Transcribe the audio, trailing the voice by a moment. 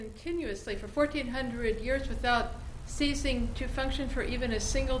continuously for 1400 years without ceasing to function for even a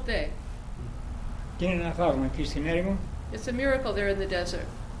single day. Και είναι ένα θαύμα εκεί στην έρημο. It's a miracle there in the desert.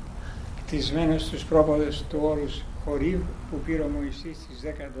 Κτισμένος στους πρόποδες του όρους Χορήβ που πήρε ο Μωυσής τις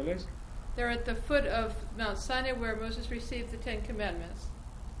 10 εντολές. They're at the foot of Mount Sinai where Moses received the Ten Commandments.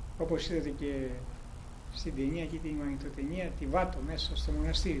 Όπως είδατε και στην ταινία και τη μαγνητοτενία, τη βάτο μέσα στο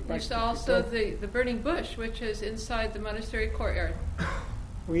μοναστήρι. You saw also the burning bush, which is inside the monastery courtyard.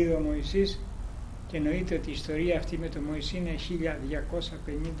 Που είδε ο Μωυσής και εννοείται ότι η ιστορία αυτή με τον Μωυσή είναι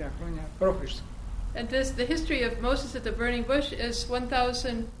 1250 χρόνια π.Χ. And the history of Moses at the burning bush is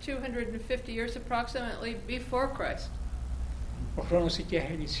 1,250 years approximately before Christ. Ο χρόνος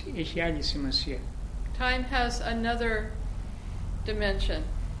έχει άλλη σημασία. Time has another dimension.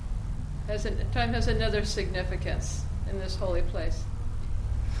 Time has another significance in this holy place.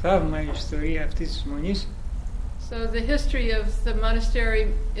 Θαύμα η ιστορία αυτής της μονής. So the history of the monastery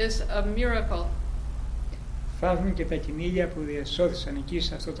is a miracle. Θαύμα και τα κυνήγια που διασώθησαν εκεί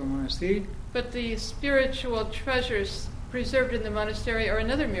σε αυτό το μοναστήρι. But the spiritual treasures preserved in the monastery are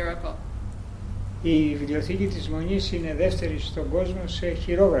another miracle. Η βιβλιοθήκη της μονής είναι δεύτερη στον κόσμο σε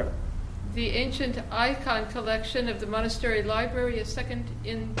χειρόγραφα. The ancient icon collection of the monastery library is second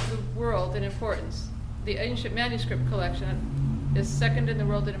in the world in importance. The ancient manuscript collection is second in the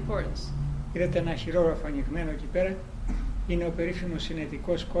world in importance. Είδατε ένα χειρόγραφο ανοιγμένο εκεί πέρα. Είναι ο περίφημος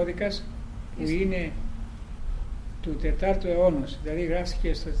συνετικός κώδικας που είναι του 4ου αιώνα. Δηλαδή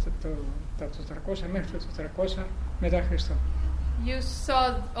γράφτηκε τα 400 μέχρι το 400 μετά Χριστό. You saw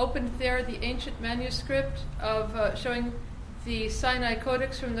opened there the ancient manuscript of showing the Sinai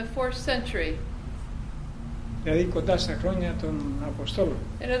Codex from the 4th century. Δηλαδή κοντά στα χρόνια των Αποστόλων.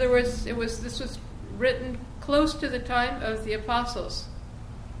 In other words, this was written close to the time of the apostles.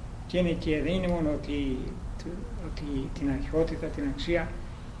 Και δεν είναι μόνο ότι την αρχαιότητα, την αξία,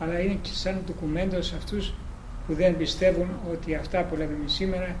 αλλά είναι και σαν ντοκουμέντο σε αυτούς που δεν πιστεύουν ότι αυτά που λέμε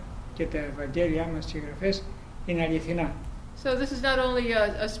σήμερα και τα Ευαγγέλια μας και οι γραφές είναι αληθινά. So this is not only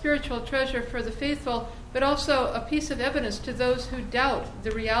a spiritual treasure for the faithful, but also a piece of evidence to those who doubt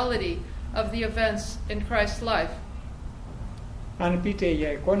the reality of the events in Christ's life. Αν πείτε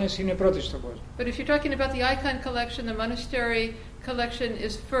για εικόνες, είναι πρώτη στον κόσμο. But if you're talking about the icon collection, the monastery collection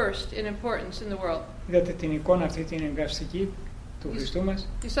is first in importance in the world. Είδατε την εικόνα αυτή την εγκαυστική του Χριστού μας.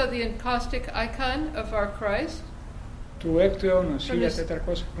 You saw the encaustic icon of our Christ. Του 6ου αιώνα,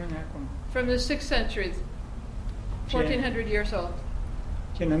 1400 χρόνια ακόμα. From the 6th century, 1400 years old.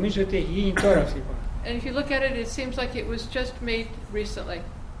 Και νομίζω ότι έχει γίνει τώρα αυτή η εικόνα. And if you look at it, it seems like it was just made recently.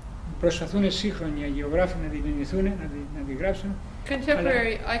 Προσπαθούν σύγχρονοι αγιογράφοι να την μιμηθούν, να την γράψουν.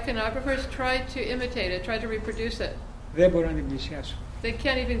 Contemporary iconographers try to imitate it, try to reproduce it. Δεν μπορούν να την πλησιάσουν. They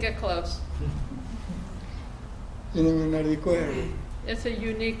can't even get close. Είναι μοναδικό έργο. It's a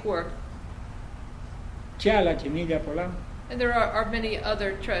unique work. Και άλλα κυνήγια πολλά. And there are many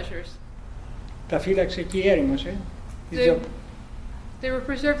other treasures. Τα φύλαξε εκεί η έρημος, They were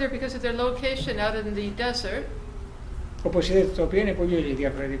preserved there because of their location out in the desert. Όπως είδατε, το οποίο είναι πολύ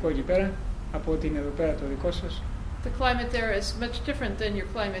διαφορετικό εκεί πέρα από ότι είναι εδώ πέρα το δικό σας. The climate there is much different than your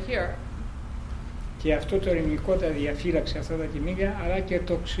climate here. Και αυτό το ερημικό τα διαφύλαξε αυτά τα κυνήγια, αλλά και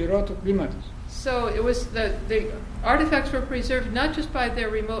το ξηρό του κλίματος. So it was the artifacts were preserved not just by their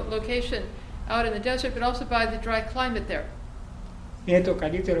remote location out in the desert, but also by the dry climate there. Είναι το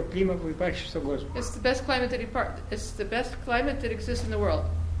καλύτερο κλίμα που υπάρχει στον κόσμο. It's the best climate that exists in the world.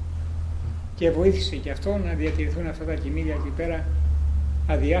 Και βοήθησε και αυτό να διατηρηθούν αυτά τα κυνήγια εκεί πέρα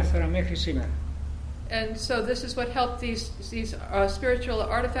αδιάφθορα μέχρι σήμερα. And so this is what helped these spiritual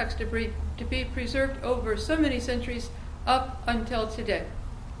artifacts to be preserved over so many centuries up until today.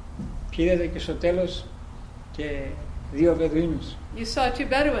 Και είδατε και στο τέλος και δύο Βεδουίνους. You saw two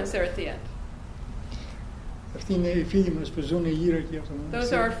Bedouins there at the end. Αυτοί είναι οι φίλοι μας που ζουν γύρω εκεί από το μοναστήρι.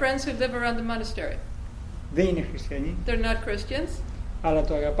 Those are our friends who live around the monastery. Δεν είναι χριστιανοί. They're not Christians. Αλλά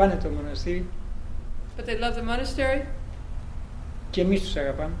το αγαπάνε το μοναστήρι. But they love the monastery. Και εμείς τους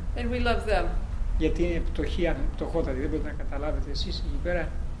αγαπάμε. And we love them. Γιατί είναι πτωχότατοι. Δεν μπορείτε να καταλάβετε εσείς εκεί πέρα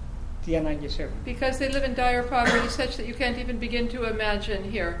τι ανάγκες έχουν. Because they live in dire poverty such that you can't even begin to imagine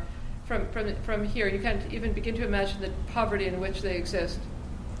here. From here, you can't even begin to imagine the poverty in which they exist.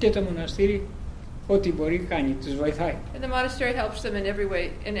 Και το μοναστήρι ό,τι μπορεί κάνει, τους βοηθάει. And the monastery helps them in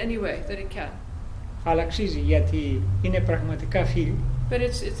any way that it can. Αλλά αξίζει γιατί είναι πραγματικά φίλοι. But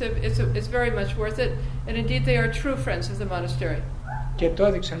it's very much worth it, and indeed they are true friends of the monastery. Και το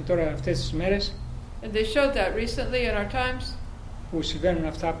έδειξαν τώρα αυτές τις μέρες. And they showed that recently in our times. Που συμβαίνουν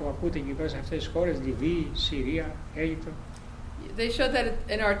αυτά που ακούτε εκεί πέρα σε αυτές τις χώρες, Λιβύη, Συρία, Αίγυπτο. They showed that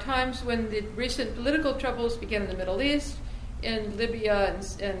in our times when the recent political troubles began in the Middle East, in Libya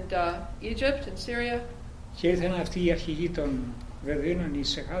and Egypt and Syria. Και ήρθαν αυτοί οι αρχηγοί των Βεδουίνων, οι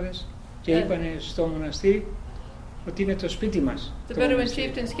Σεχάδες, και είπανε στο μοναστήρι ότι είναι το σπίτι μας. The Bedouin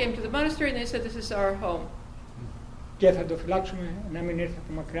chieftains came to the monastery and they said, "This is our home." Και θα το φυλάξουμε να μην έρθει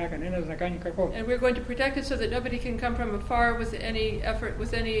από μακριά κανένας να κάνει κακό. And we're going to protect it so that nobody can come from afar with any effort,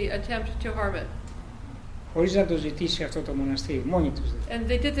 with any attempt to harm it. Χωρίς να το ζητήσει αυτό το μοναστήρι, μόνοι τους. And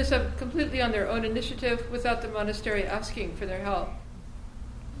they did this completely on their own initiative without the monastery asking for their help.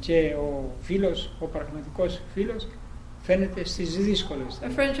 Και ο φίλος, ο πραγματικός φίλος, φαίνεται στις δύσκολες A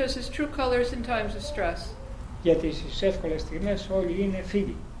στιγμές. friend shows his true colors in times of stress. Γιατί στις εύκολες στιγμές όλοι είναι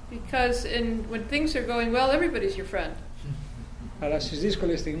φίλοι. Because when things are going well, everybody's your friend. Αλλά στις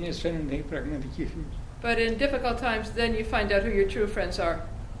δύσκολες στιγμές φαίνονται οι πραγματικοί φίλοι. But in difficult times, then you find out who your true friends are.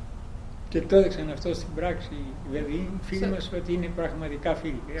 Και το έδειξαν αυτό στην πράξη οι Βεδουίνοι, φίλοι μας, ότι είναι πραγματικά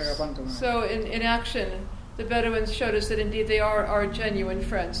φίλοι και αγαπάνε τον So in action, the Bedouins showed us that indeed they are our genuine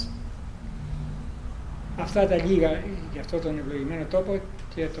friends. Αυτά τα λίγα για αυτό τον ευλογημένο τόπο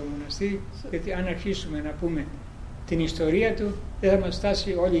και το μοναστήρι, γιατί αν αρχίσουμε να πούμε την ιστορία του, δεν θα μας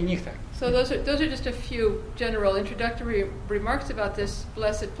φτάσει όλη η νύχτα. So those are just a few general introductory remarks about this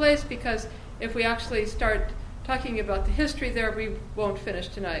blessed place, because if we actually start talking about the history there, we won't finish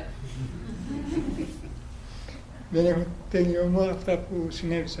tonight. Δεν έχουν τελειωμό αυτά που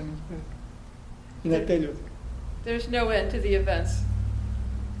συνέβησαν. Είναι ατέλειωτο. There's no end to the events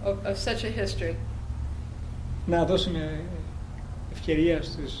of such a history. Να δώσουμε ευκαιρία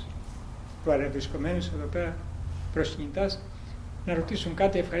στους παρευρισκομένους εδώ πέρα προσκυνητάς να ρωτήσουν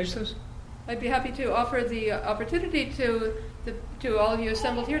κάτι ευχαρίστως. I'd be happy to offer the opportunity to all of you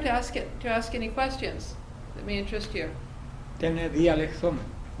assembled here to ask any questions that may interest you. Και να διαλεχθούμε.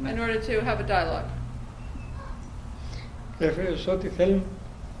 In order to have a dialogue. Βεβαίως, ό,τι θέλουν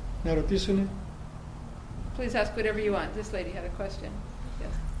να ρωτήσουν. Please ask whatever you want. This lady had a question.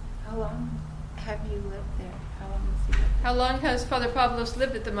 Yes. How long have you lived there? How long has he lived there? How long has Father Pavlos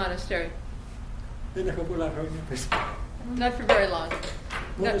lived at the monastery? Δεν έχω πολλά χρόνια. Not for very long.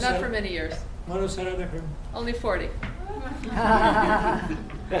 Not for many years. Μόνο 40 χρόνια. Only 40.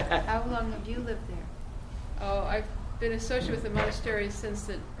 How long have you lived there? Oh, I've been associated with the monastery since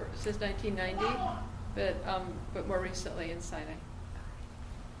 1990, but more recently in Sinai.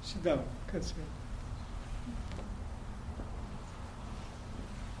 Συντάω, κάτσε.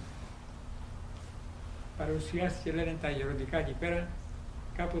 Παρουσιάστηκε, λένε τα γεροντικά εκεί πέρα,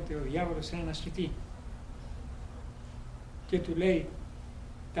 κάποτε ο διάβολος σε έναν ασκητή. Και του λέει,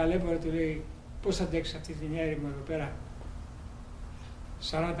 ταλέπορα του λέει, πώς θα αντέξεις αυτή την έρημο εδώ πέρα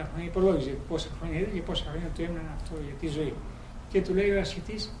 40 χρόνια, υπολόγιζε πόσα χρόνια του έμειναν αυτό για τη ζωή. Και του λέει ο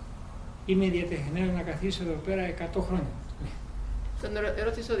ασκητής, είμαι διατεθειμένος να καθίσω εδώ πέρα 100 χρόνια.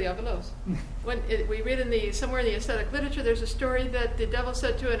 When we read somewhere in the ascetic literature, there's a story that the devil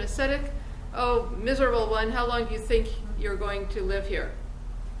said to an ascetic, "Oh, miserable one, how long do you think you're going to live here?"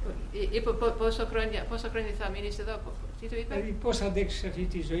 Πόσα χρόνια θα μείνεις εδώ? Τι του είπε? Δηλαδή πώς θα αντέξεις αυτή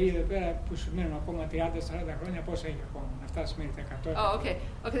τη ζωή εδώ πέρα που σου μένουν ακόμα 30-40 χρόνια, πόσα έχει ακόμα να φτάσει μέχρι τα 100. Oh, okay.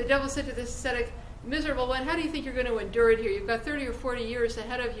 Okay, the devil said to this ascetic, "Miserable one, how do you think you're going to endure it here? You've got 30 or 40 years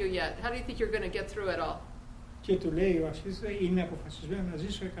ahead of you yet. How do you think you're going to get through it all?" Και του λέει ο ασκητής, είμαι αποφασισμένο να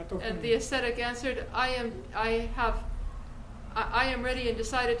ζήσω 100 χρόνια. And the ascetic answered, I am ready and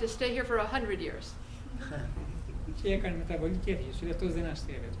decided to stay here for 100 years. Και έκανε μεταβολή και έφυγε. Σου λέει, αυτός δεν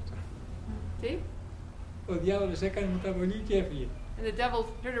αστείευεται τώρα. See? Ο διάβολος έκανε μεταβολή και έφυγε. And the devil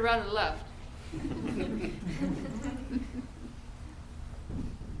turned around and left.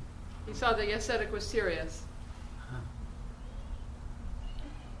 He saw the ascetic was serious.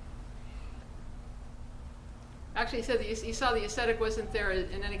 Actually, he said he saw the ascetic wasn't there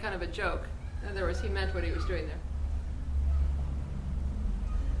in any kind of a joke. In other words, he meant what he was doing there.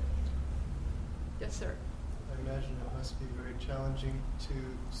 Yes, sir. I imagine it must be very challenging to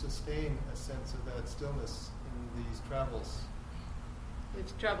sustain a sense of that stillness in these travels.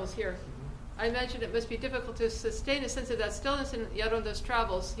 His travels here. I imagine it must be difficult to sustain a sense of that stillness in Yaronda's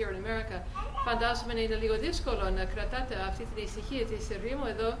travels here in America. Φαντάζομαι είναι λίγο δύσκολο να κρατάτε αυτή την ησυχία της ερήμου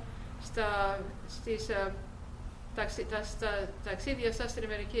εδώ στα ταξίδια σας στην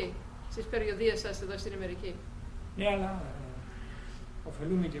Αμερική, στις περιοδίες σας εδώ στην Αμερική. Ναι, αλλά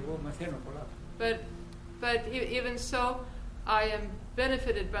ωφελούμε και εγώ, μαθαίνω πολλά. But even so, I am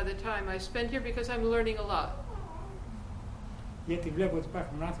benefited by the time I spend here because I'm learning a lot. Γιατί βλέπω ότι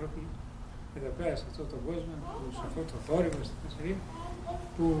υπάρχουν άνθρωποι εδώ πέρα σε αυτόν τον κόσμο, σε αυτό το θόρυβο, στην Θεσσαλία,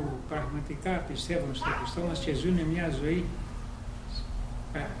 που πραγματικά πιστεύουν στο Χριστό μας και ζουν μια ζωή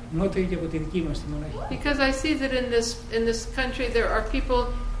νότερη και από τη δική μας τη μοναχή. Because I see that in this country there are people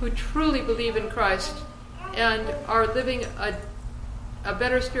who truly believe in Christ and are living a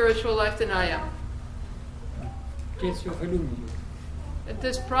better spiritual life than I am. Και έτσι ωφελούμε. And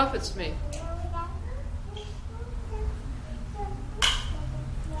this profits me.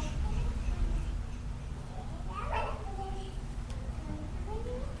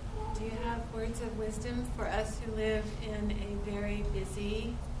 Do you have words of wisdom for us who live in a very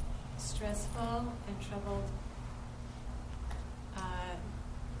busy, stressful, and troubled,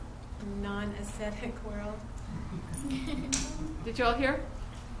 non-ascetic world? Did you all hear?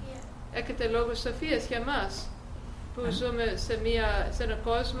 Έχετε λόγους σοφίας για μας που ζούμε σε έναν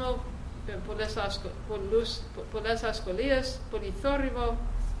κόσμο με πολλές ασχολίες, πολύ θόρυβο.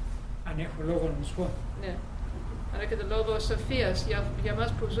 Αν έχω λόγο να σου πω. Ναι. Αν έχετε λόγο σοφίας για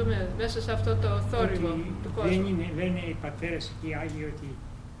μας που ζούμε μέσα σε αυτό το θόρυβο του κόσμου. Δεν είναι οι πατέρες εκεί οι Άγιοι ότι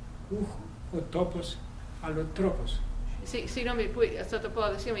ο τόπος άλλο τρόπος. Συγγνώμη που θα το πω,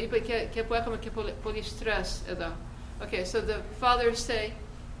 είπε και που έχουμε και πολύ στρες εδώ. Okay, so the fathers say,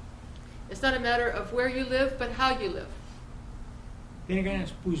 it's not a matter of where you live, but how you live. Δεν είναι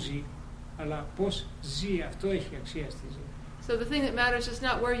κανένας που ζει, αλλά πώς ζει, αυτό έχει αξία στη ζωή. So the thing that matters is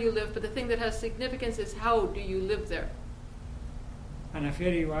not where you live, but the thing that has significance is how do you live there.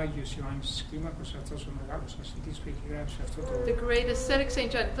 Αναφέρει ο Άγιος Ιωάννης της Κλίμακος, αυτός ο μεγάλος ασcetής που έχει γράψει αυτό το... The great ascetic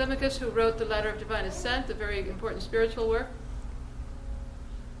Saint John Climacus, who wrote the Ladder of Divine Ascent, a very important spiritual work,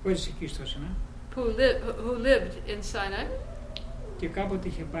 που έζησε εκεί στο Σινά, who lived in Sinai, και κάποτε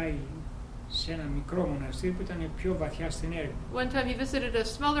είχε πάει σε ένα μικρό μοναστήρι που ήταν πιο βαθιά στην έρημο. One time he visited a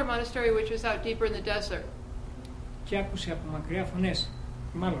smaller monastery which was out deeper in the desert. Και άκουσε από μακριά φωνές,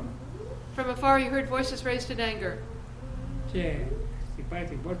 μάλλον. From afar he heard voices raised in anger. Και χτυπάει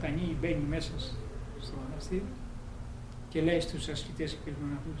την πόρτα, ανοίγει, μπαίνει μέσα στο μοναστήρι και λέει στους ασκητές και τους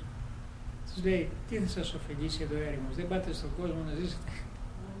μοναχούς. Τους λέει, τι θα σας ωφελήσει εδώ έρημος, δεν πάτε στον κόσμο να ζήσετε.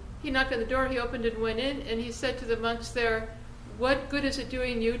 He knocked on the door, he opened and went in, and he said to the monks there, what good is it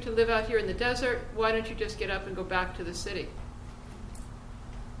doing you to live out here in the desert? Why don't you just get up and go back to the city?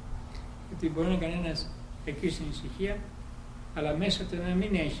 Γιατί μπορεί να είναι κανένας εκεί στην ησυχία, αλλά μέσα του να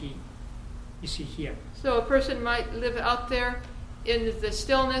μην έχει ησυχία. So a person might live out there in the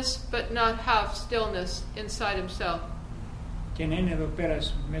stillness, but not have stillness inside himself. Και να είναι εδώ πέρα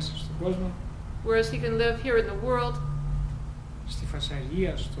μέσα στον κόσμο, Whereas he can live here in the world, στη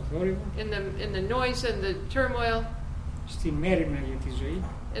φασαρία, στο θόρυβο, in the noise and the turmoil, στη μέριμνα για τη ζωή,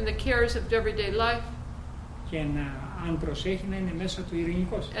 in the cares of everyday life. και αν προσέχει να είναι μέσα του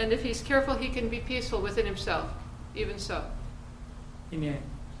ειρηνικός. And if he's careful, he can be peaceful within himself, even so. Είναι,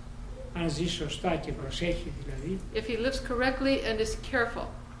 αν ζει σωστά και προσέχει δηλαδή, If he lives correctly and is careful.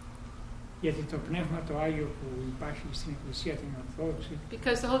 γιατί το Πνεύμα το Άγιο που υπάρχει στην Εκκλησία την Ορθόδοξη,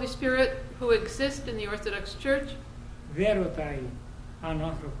 Because the Holy Spirit who exists in the Orthodox Church δεν ρωτάει αν ο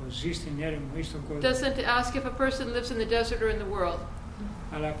άνθρωπος ζει στην έρημο ή στον κόσμο, doesn't ask if a person lives in the desert or in the world,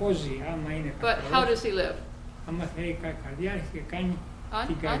 αλλά πώς ζει, άμα είναι but how καθαρός, does he live? άμα θέλει καρδιά, έχει και κάνει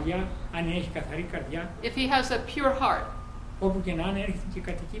την καρδιά, αν έχει καθαρή καρδιά, If he has a pure heart, όπου και να είναι, έρχεται και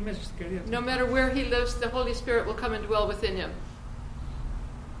κατοικεί μέσα στην καρδιά του. no matter where he lives, the Holy Spirit will come and dwell within him.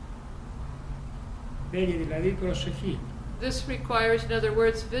 Θέλει δηλαδή προσοχή. This requires, in other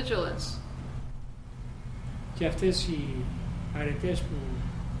words, vigilance. Και αυτές οι αρετές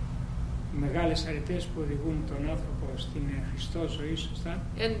οι μεγάλες αρετές που οδηγούν τον άνθρωπο στην Χριστό ζωή σωστά,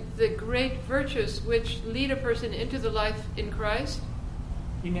 And the great virtues which lead a person into the life in Christ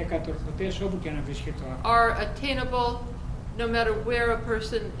είναι κατορθωτές όπου και να βρίσκεται ο άνθρωπος. are attainable no matter where a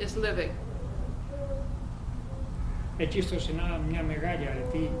person is living. Εκεί στο Σινά μια μεγάλη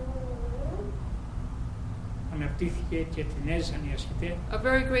αρετή αναπτύχθηκε και την έζησαν οι ασκητές. A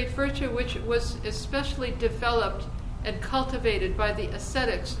very great virtue which was especially developed and cultivated by the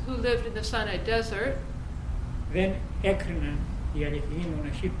ascetics who lived in the Sinai desert Δεν έκριναν οι αληθινοί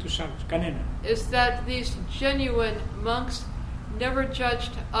μοναχοί τους άλλους, κανέναν. is that these genuine monks never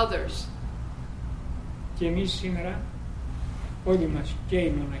judged others. Και εμείς σήμερα, όλοι μας, και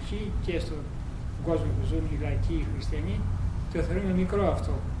οι μοναχοί και στον κόσμο που ζουν οι λαϊκοί, οι χριστιανοί, το θεωρούμε μικρό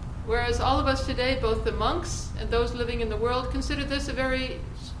αυτό. Whereas all of us today, both the monks and those living in the world, consider this a very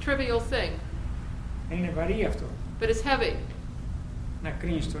trivial thing. Είναι βαρύ αυτό, But it's heavy να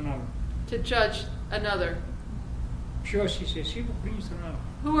κρίνεις τον άλλον. to judge another. Ποιος είσαι εσύ που κρίνεις τον άλλον?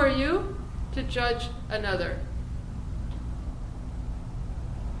 Who are you to judge another?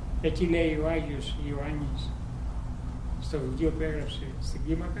 Εκεί λέει ο Άγιος Ιωάννης στο βιβλίο που έγραψε στην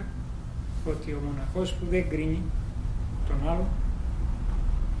Κλίμακα ότι ο μοναχός που δεν κρίνει τον άλλον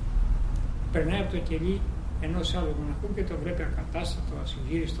περνάει από το κελί ενός άλλου μοναχού και το βλέπει ακατάστατο,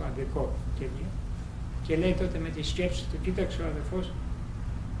 ασυγύριστο, αντρικό κελί και λέει τότε με τη σκέψη του, κοίταξε ο αδερφός,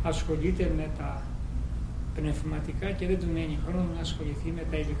 ασχολείται με τα πνευματικά και δεν του μένει χρόνο να ασχοληθεί με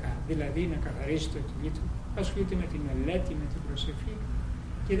τα υλικά. Δηλαδή να καθαρίσει το κελί του, ασχολείται με τη μελέτη, με την προσευχή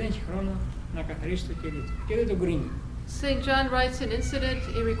και δεν έχει χρόνο να καθαρίσει το κελί του και δεν τον κρίνει. St. John writes an incident,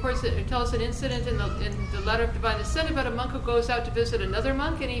 he records it, he tells an incident in the letter of Divine Ascent about a monk who goes out to visit another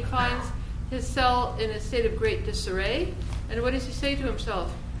monk and he finds his cell in a state of great disarray. And what does he say to himself?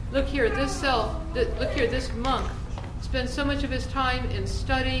 Look here, this monk spends so much of his time in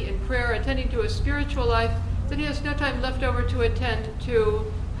study, in prayer, attending to his spiritual life, that he has no time left over to attend to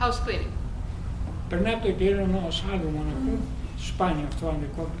house cleaning. Περνάει από το κελί ενός άλλου μοναχού, σπάνιο αυτό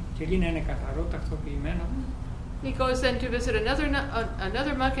ανδρικό κελί να είναι καθαρό, τακτοποιημένο. He goes then to visit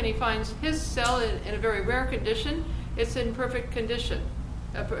another monk and he finds his cell in a very rare condition. It's in perfect condition.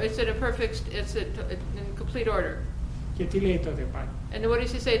 It's in complete order. Και τι λέει τότε πάλι? And what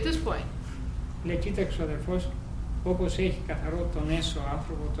does he say at this point? Λέει, κοίταξε ο αδερφός, όπως έχει καθαρό τον έσω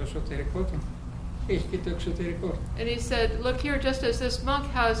άνθρωπο το εσωτερικό του, έχει και το εξωτερικό. And he said, look here, just as this monk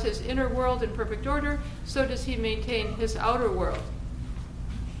has his inner world in perfect order, so does he maintain his outer world.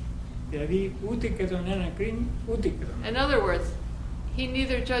 Δηλαδή ούτε και τον ένα κρίνει, ούτε και τον άλλο. In other words, he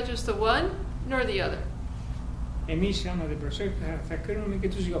neither judges the one nor the other. Εμείς άμα δεν προσέχουμε θα κρίνουμε και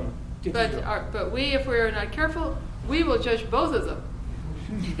τους δυο μας. But we, if we are not careful, we will judge both of them.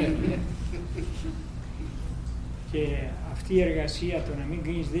 Και αυτή η εργασία το να μην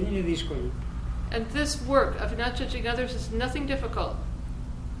κρίνεις δεν είναι δύσκολη. And this work of not judging others is nothing difficult.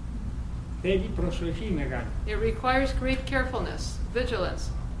 Θέλει προσοχή μεγάλη. It requires great carefulness,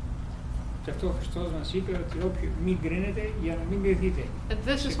 vigilance. Και αυτό ο Χριστός μας είπε ότι όποιοι μην κρίνετε για να μην κριθείτε. And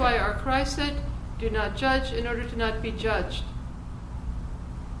this is why our Christ said, do not judge in order to not be judged.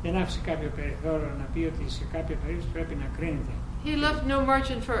 Δεν άφησε κάποιο περιθώριο να πει ότι σε κάποια περίπτωση πρέπει να κρίνετε. He left no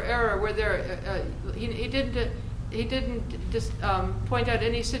margin for error where he didn't point out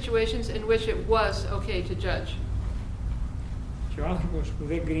any situations in which it was okay to judge. Και ο άνθρωπος που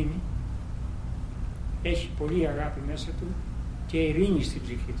δεν κρίνει έχει πολύ αγάπη μέσα του και ειρήνη στην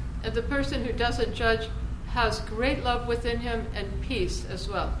ψυχή του. And the person who doesn't judge has great love within him and peace as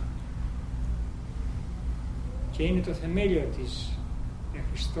well. Και είναι το θεμέλιο της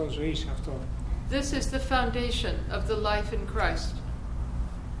Χριστός ζωής αυτό. This is the foundation of the life in Christ.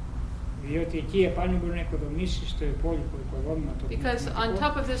 Διότι εκεί επάνω μπορεί να οικοδομήσεις το υπόλοιπο οικοδόμημα το Because on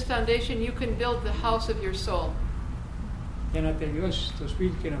top of this foundation you can build the house of your soul. Για να τελειώσεις το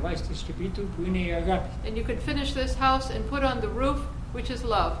σπίτι και να βάλεις τη σκεπή του που είναι η αγάπη. And you can finish this house and put on the roof, which is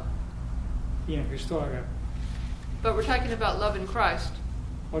love. Είναι Χριστό αγάπη. But we're talking about love in Christ.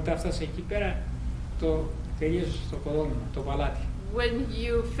 Όταν φτάσεις εκεί πέρα, το τελείωσες το οικοδόμημα, το παλάτι.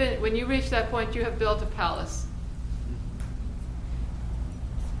 When you reach that point, you have built a palace.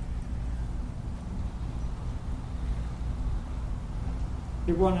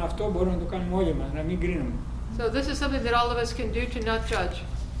 Λοιπόν, αυτό μπορούμε να το κάνουμε όλοι μας, να μην κρίνουμε. So this is something that all of us can do to not judge.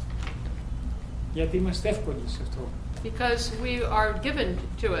 Γιατί είμαστε εύκολοι σε αυτό. Because we are given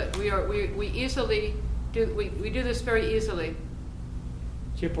to it. We easily we do this very easily.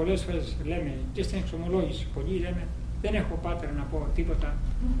 Και πολλές φορές λέμε και στην εξομολόγηση, πολλοί λέμε δεν έχω Πάτερ να πω τίποτα,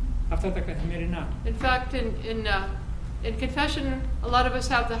 αυτά τα καθημερινά. In fact, in confession, a lot of us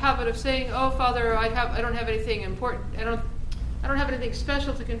have the habit of saying, "Oh, Father, I don't have anything important. I don't have anything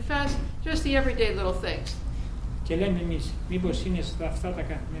special to confess. Just the everyday little things." Και λέμε εμείς, μήπως είναι αυτά τα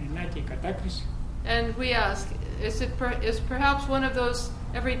καθημερινά και η κατάκριση. And we ask, is perhaps one of those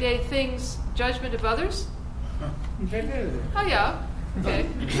everyday things judgment of others? Βέβαια. Oh yeah. Okay.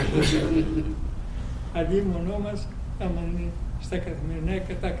 Αδίμονό μας, άμα είναι στα καθημερινά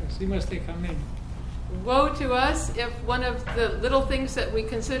κατάκριση, είμαστε χαμένοι. Woe to us if one of the little things that we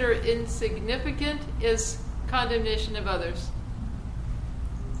consider insignificant is condemnation of others.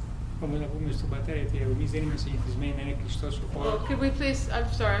 Όμως να πούμε στον πατέρα, γιατί εμείς δεν είμαστε συνηθισμένοι να είναι κλειστός ο χώρος. Could we please,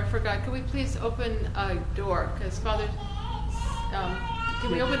 I'm sorry, I forgot, could we please open a door? Because Father, can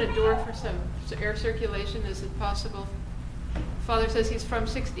we open a door for some air circulation? Is it possible? Father says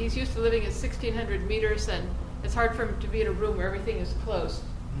he's used to living at 1,600 meters and it's hard for him to be in a room where everything is closed.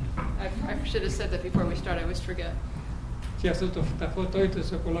 I should have said that before we start, I always forget. Και αυτό τα φώτα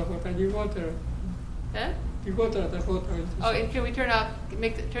ήττωσε πολλά φώτα λιγότερο. Λιγότερα τα φώτα ήττωσε. Oh, and can we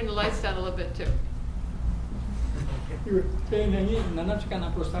turn the lights down a little bit too? Και να ανάψει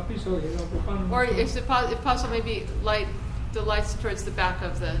κανένα προς τα πίσω, όχι εδώ από πάνω. Or is it possible maybe light the lights towards the back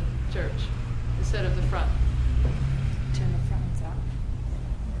of the church instead of the front? Turn the front out.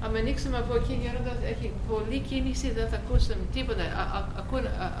 Αν ανοίξουμε από εκεί, Γέροντα, έχει πολλή κίνηση, δεν θα ακούσουμε τίποτα.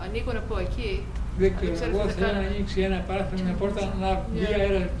 Ανοίγουν από εκεί. Δεν ξέρω, εγώ θέλω να ανοίξει ένα παράθυρο, μια πόρτα, να βγει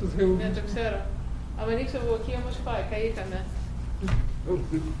αέρα του Θεού. Ναι, το ξέρω. Αν ανοίξουμε από εκεί όμως πάει, καήκαμε.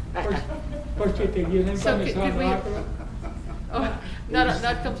 Πώς και τελείως, δεν So πάμε could στο άλλο we- άκρο. Oh,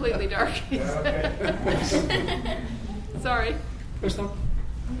 not completely dark. he said. Sorry. Πώς το...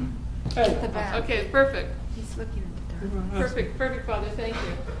 The back. Okay, perfect. He's looking at the dark. Perfect, Father. Thank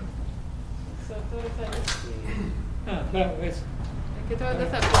you. So τώρα θα είναι... Μπράβο, έτσι. Και τώρα δεν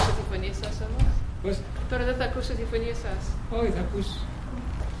θα ακούσω τη φωνή σας όμως. Πώς... Τώρα δεν θα ακούσω τη φωνή σας. Όχι, θα ακούσεις.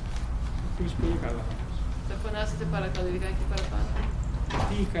 Θα ακούσεις πολύ καλά. Θα φωνάσετε παρακαλώ λιγάκι παραπάνω.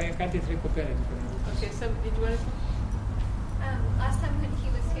 Κάτι ήθελε η κοπέλα του πρέπει να δει. Okay, so did you want to... Last time when he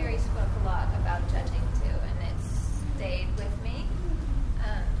was here, he spoke a lot about judging too, and it stayed with me.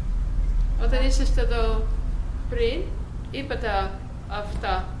 Όταν είσαστε εδώ πριν, είπατε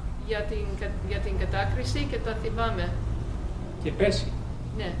αυτά για την κατάκριση και τα θυμάμαι. Και πέρσι.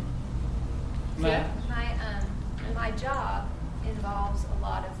 Ναι. Μα... Yeah. My job involves a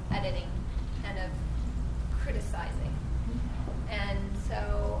lot of editing and of criticizing, and so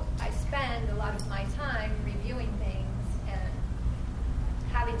I spend a lot of my time reviewing things and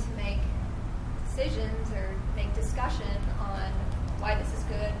having to make decisions or make discussion on why this is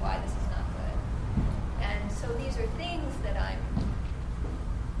good, why this is not good. And so these are things that I'm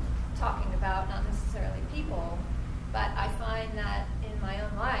talking about, not necessarily people, but I find that in my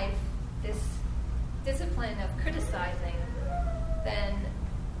own life, this discipline of criticizing then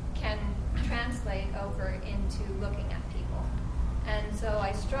can translate over into looking at people. And so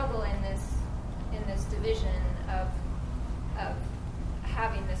I struggle in this division of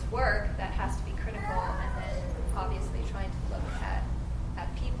having this work that has to be critical and then obviously trying to look at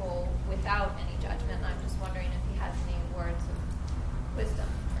people without any judgment. I'm just wondering if he has any words of wisdom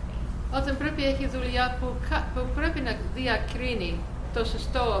for me. Όταν έχει δουλειά που πρέπει να διακρίνει το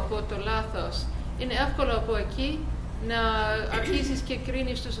σωστό από το λάθος, είναι εύκολο από εκεί να αρχίσεις και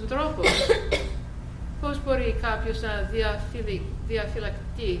κρίνεις τους ανθρώπους. Πώς μπορεί κάποιος να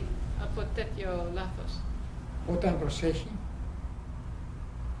διαφυλακτεί από τέτοιο λάθος? Όταν προσέχει,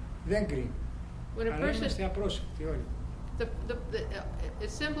 δεν κρίνει. When a Αλλά person, είμαστε απρόσεκτοι όλοι. it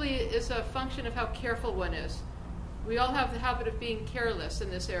simply is a function of how careful one is. We all have the habit of being careless in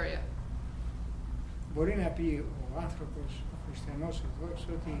this area. Μπορεί να πει ο άνθρωπος, ο χριστιανός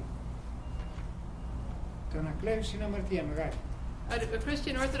εδώ, ότι το να κλέβεις είναι αμαρτία μεγάλη. A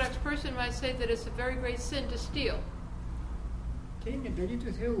Christian Orthodox person might say that it's a very great sin to steal. Και είναι εντολή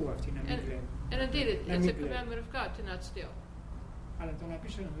του Θεού αυτή να μην κλέβει. And indeed, Να it's μην a κλέβει. commandment of God to not steal. Αλλά το να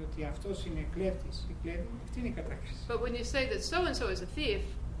πεις ότι αυτός είναι κλέφτης ή κλέβει, αυτή είναι η κατάκριση. But when you say that so-and-so is a thief,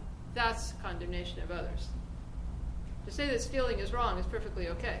 that's condemnation of others. To say that stealing is wrong is perfectly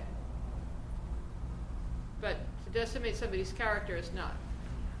okay. But to decimate somebody's character is not.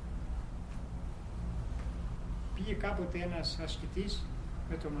 Πήγε κάποτε ένας ασκητής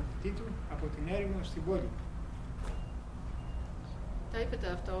με το μαθητή του από την έρημο στην πόλη. Τα είπατε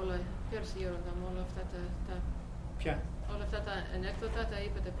αυτά όλα πέρσι, Γιώργο μου, όλα αυτά Ποια? όλα αυτά τα ανέκδοτα τα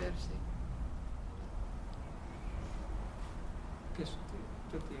είπατε πέρσι. Πες ότι,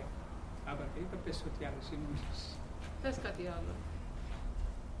 το τι άμα τα είπα, πες ότι άλλες είναι μίλες. Πες κάτι άλλο.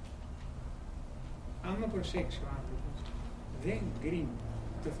 Άμα προσέξει ο άνθρωπος, δεν κρίνει.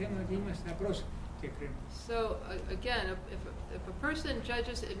 Το θέμα είναι ότι είμαστε απρόσεκτοι και κρίνουμε. So again, if a person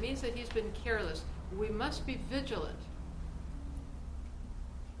judges, it means that he's been careless. We must be vigilant.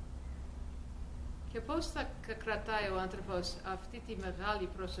 Και πώς θα κρατάει ο άνθρωπος αυτή τη μεγάλη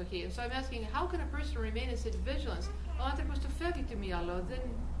προσοχή? So I'm asking, how can a person remain in such vigilance? Ο άνθρωπος του φεύγει το μυαλό,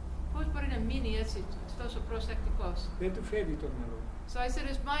 πώς μπορεί να μείνει έτσι τόσο προσεκτικός? Δεν του φεύγει το μυαλό. So I said,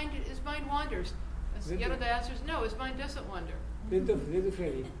 his mind wanders. Yaronda answers, no, his mind doesn't wander. Δεν του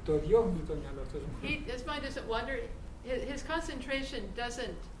φεύγει. Το διώχνει το μυαλό αυτό. His mind doesn't wander. His concentration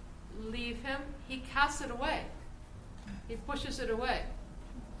doesn't leave him. He casts it away. He pushes it away.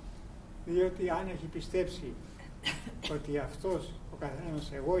 Διότι αν έχει πιστέψει ότι αυτός, ο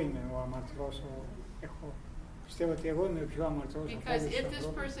καθένας, εγώ είμαι ο αμαρτωλός, πιστεύω ότι εγώ είμαι ο πιο αμαρτωλός. Because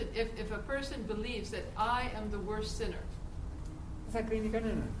if a person believes that I am the worst sinner, δεν θα κρίνει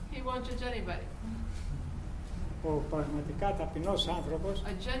κανέναν. he won't judge anybody. Ο πραγματικά ταπεινός άνθρωπος,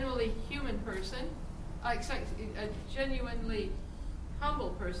 A genuinely human person, a genuinely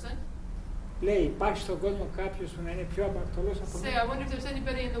humble person, λέει υπάρχει στον κόσμο κάποιος που να είναι πιο αμαρτωλός από say, μένα. I wonder if there's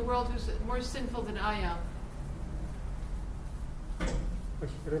anybody in the world who's more sinful than I am.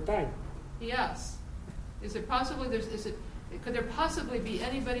 Όχι, ρωτάει. He asks, could there possibly be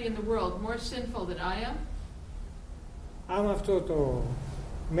anybody in the world more sinful than I am? Άμα αυτό το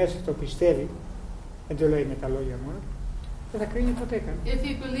μέσα το πιστεύει, δεν το λέει με τα λόγια μόνο, δεν θα κρίνει ποτέ κανένα. If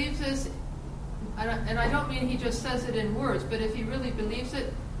he believes this, and I don't mean he just says it in words, but if he really believes it,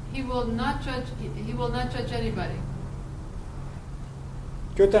 he will not judge anybody.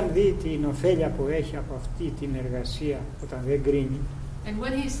 Και όταν δει την ωφέλεια που έχει από αυτή την εργασία, όταν δεν κρίνει, And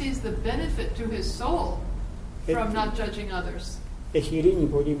when he sees the benefit to his soul from not judging others, έχει ειρήνη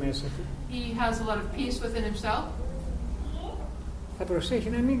πολύ μέσα του, he has a lot of peace within himself. θα προσέχει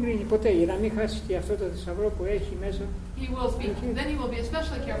να μην κρίνει ποτέ, για να μην χάσει και αυτό το θησαυρό που έχει μέσα. Then he will be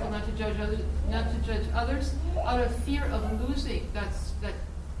especially careful not to judge others out of fear of losing that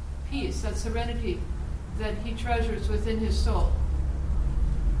peace, that serenity that he treasures within his soul.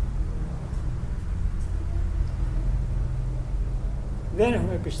 Δεν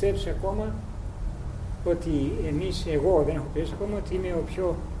έχουμε πιστέψει ακόμα ότι εγώ δεν έχω πιστέψει ακόμα ότι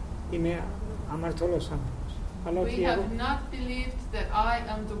είμαι αμαρτωλός άνθρωπος. We have not believed that I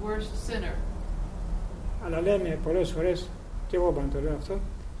am the worst sinner. Αλλά λέμε πολλές φορές, και εγώ πάντα το λέω αυτό,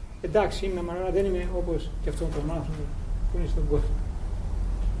 εντάξει είμαι αμαρτωλός, δεν είμαι όπως και αυτόν τον άνθρωπο που είναι στον κόσμο.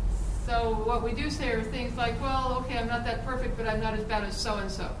 So what we do say are things like, well, okay, I'm not that perfect, but I'm not as bad as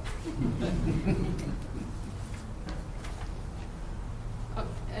so-and-so.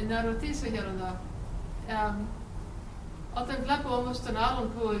 Να ρωτήσω για εδώ. Όταν βλέπω όμως τον άλλον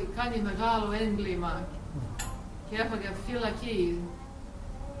που κάνει μεγάλο έγκλημα και έφαγε φυλακή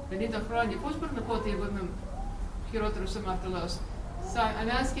 50 χρόνια, πώς μπορώ να πω ότι εγώ είμαι χειρότερος αμαρτωλός? So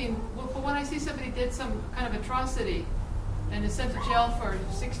I'm asking, well, when I see somebody did some kind of atrocity and is sent to jail for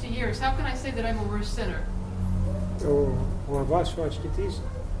 60 years, how can I say that I'm a worse sinner? Ο Αβάς ο ασκητής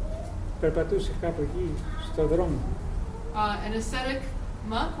περπατούσε κάπου εκεί στον δρόμο. An ascetic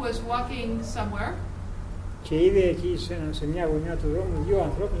monk was walking somewhere. Και είδε εκεί σε μια γωνιά του δρόμου δύο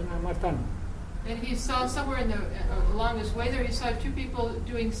ανθρώπους να αμαρτάνουν. And he saw somewhere along his way there, he saw two people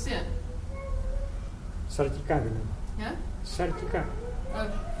doing sin. Σαρκικά δηλαδή. Yeah? Σαρκικά.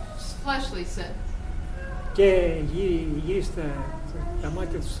 Fleshly sin. Και γύρισε τα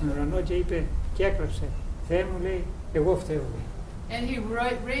μάτια του στον ουρανό και είπε και έκλαψε. Θεέ μου, λέει, εγώ φταίω. And he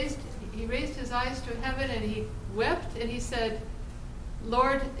raised his eyes to heaven and he wept and he said,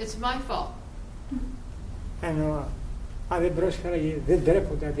 Lord, it's my fault. Ενώ αν δεν πρόσχερα, δεν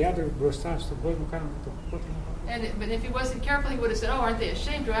τρέπονται αντιάντροποι μπροστά στον κόσμο, κάνουν το πότε. But if he wasn't careful, he would have said, oh, aren't they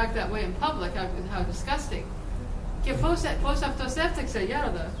ashamed to act that way in public? How disgusting. Και πώς αυτός έφταξε,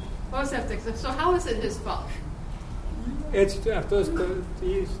 Γιάννοντα. Πώς έφταξε. So how is it his fault? Έτσι αυτός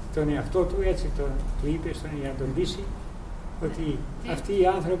τον εαυτό του έτσι του είπε για να τον πείσει ότι αυτοί οι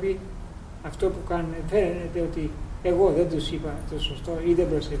άνθρωποι αυτό που κάνουν φαίνεται ότι εγώ δεν τους είπα το σωστό ή δεν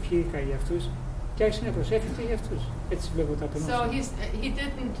προσευχήθηκα για αυτούς και άρχισε να προσεύχεται για αυτούς. Έτσι βλέπω τα πενόσα. So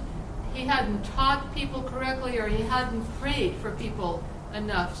he hadn't taught people correctly or he hadn't prayed for people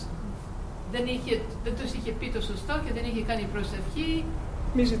enough. Δεν τους είχε πει το σωστό και δεν είχε κάνει προσευχή.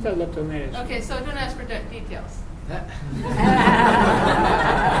 Μη ζητάς λεπτομέρειες. Okay, so don't ask for details.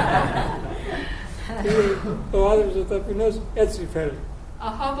 Ο άνθρωπος ο ταπεινός έτσι φέρει.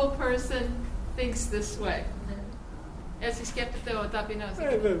 A humble person thinks this way. Έτσι σκέφτεται ο ταπεινός.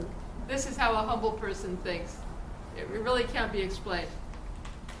 This is how a humble person thinks. It really can't be explained.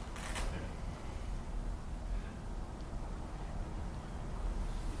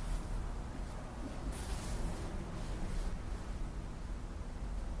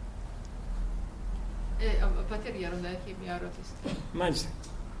 Ο πατήρ Γέροντα έχει μια ερώτηση. Μάλιστα.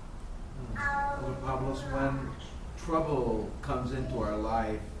 Pablos, when trouble comes into our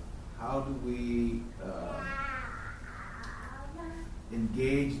life, how do we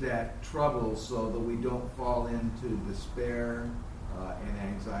engage that trouble so that we don't fall into despair and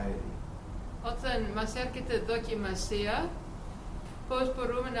anxiety? Όταν μας έρχεται δοκιμασία, πώς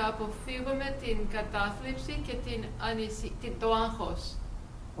μπορούμε να αποφύγουμε την κατάθλιψη και το άγχος?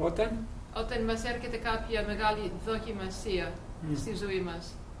 Όταν μας έρχεται κάποια μεγάλη δοκιμασία στη ζωή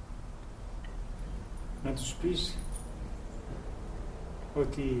μας. Να τους πεις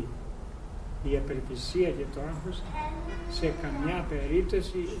ότι η απελπισία και το άγχος σε καμιά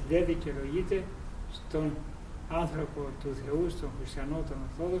περίπτωση δεν δικαιολογείται στον άνθρωπο του Θεού, στον χριστιανό, τον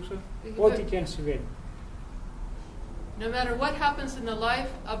Ορθόδοξο, ό,τι και αν συμβαίνει. No matter what happens in the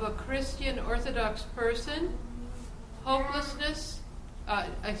life of a Christian Orthodox person, hopelessness,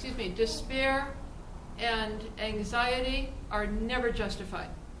 despair and anxiety are never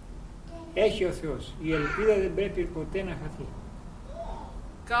justified. Έχει ο Θεός. Η ελπίδα δεν πρέπει ποτέ να χαθεί.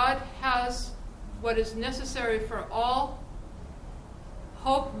 God has what is necessary for all.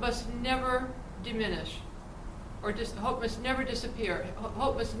 Hope must never diminish, or hope must never disappear.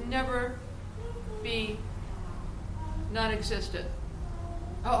 Hope must never be non-existent.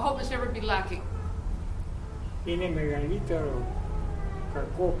 Hope must never be lacking. Είναι μεγαλύτερο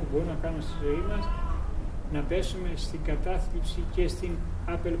κακό που μπορούμε να κάνουμε στη ζωή μας να πέσουμε στην κατάθλιψη και στην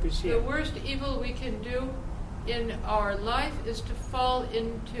απελπισία. The worst evil we can do in our life is to fall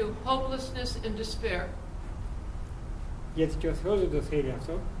into hopelessness and despair. Γιατί και ο Θεός δεν το θέλει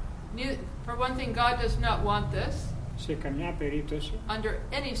αυτό For one thing, God does not want this σε καμιά περίπτωση under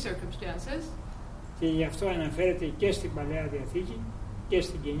any circumstances. και γι' αυτό αναφέρεται και στην Παλαιά Διαθήκη και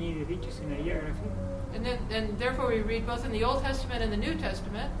στην Καινή Διαθήκη, στην Αγία Γραφή, And therefore we read both in the Old Testament and the New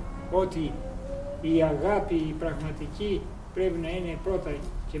Testament ότι η αγάπη η πραγματική πρέπει να είναι πρώτα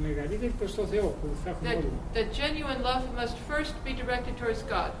και μεγαλύτερη προς το Θεό που θα έχουμε όλοι. that genuine love must first be directed towards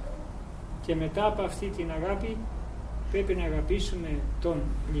God. Και μετά από αυτή την αγάπη πρέπει να αγαπήσουμε τον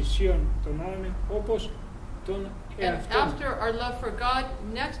πλησίον, τον άλλον, όπως τον And εαυτό μας. after our love for God,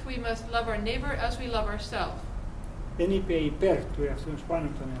 next we must love our neighbor as we love ourselves. Δεν είπε υπέρ του εαυτού μας, πάνω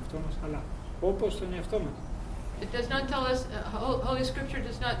από τον εαυτό μας, αλλά όπως τον εαυτό μας. It does not tell us, Holy Scripture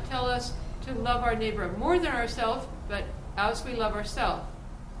does not tell us to love our neighbor more than ourselves, but as we love ourselves.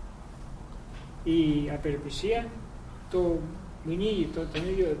 Η απελπισία το πνίγει, τον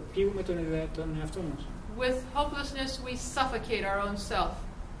ίδιο πνίγουμε τον εαυτό μας. With hopelessness, we suffocate our own self.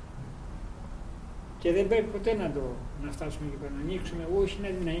 Και δεν πρέπει ποτέ να φτάσουμε εκεί πέρα, να ανοίξουμε, όχι να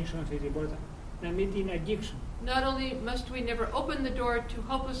την ανοίξουμε αυτή την πόρτα, να μην την αγγίξουμε. Not only must we never open the door to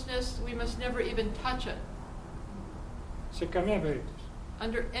hopelessness, we must never even touch it Σε καμία περίπτωση.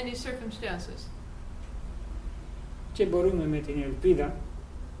 under any circumstances. Και μπορούμε με την ελπίδα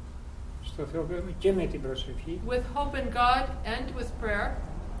στο Θεό και με την προσευχή With hope in God and with prayer,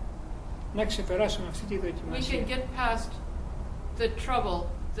 να ξεπεράσουμε αυτή τη we δοκιμασία. can get past the trouble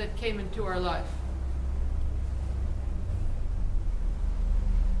that came into our life.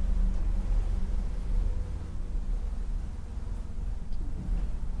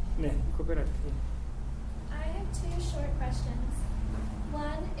 Ναι, η κοπέρα αυτή. I have two short questions.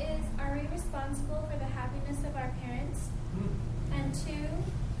 One is, are we responsible for the happiness of our parents? And two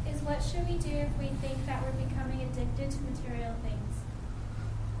is, what should we do if we think that we're becoming addicted to material things?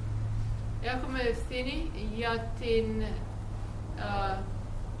 Έχουμε ευθύνη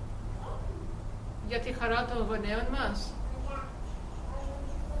για τη χαρά των γονέων μας.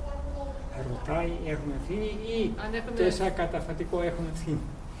 Ρωτάει, έχουμε ευθύνη ή Αν έχουμε- το σαν καταφατικό έχουμε ευθύνη.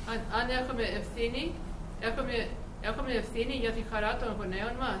 Αν έχουμε ευθύνη, έχουμε ευθύνη για τη χαρά των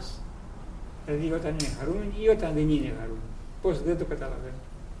γονέων μας. Δηλαδή όταν είναι χαρούμενοι ή όταν δεν είναι χαρούμενοι. Πώς δεν το καταλαβαίνω.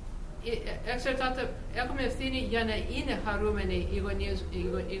 Εξαρτάται, έχουμε ευθύνη για να είναι χαρούμενοι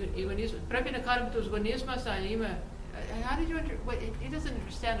οι γονείς. Πρέπει να κάνουμε τους γονείς μας να είμαι. How did you he doesn't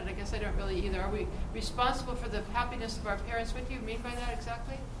understand it. I guess I don't really either. Are we responsible for the happiness of our parents? What do you mean by that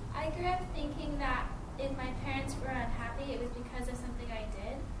exactly? I grew up thinking that if my parents were unhappy, it was because of something I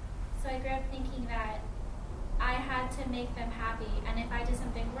did. So I grew up thinking that I had to make them happy, and if I did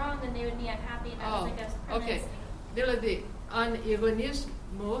something wrong, then they would be unhappy, and that was like a permanent Okay. state. Δηλαδή, αν οι γονείς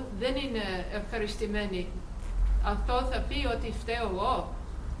μου δεν είναι ευχαριστημένοι, αυτό θα πει ότι φταίω εγώ.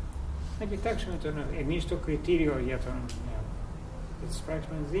 Να κοιτάξουμε εμείς το κριτήριο για τις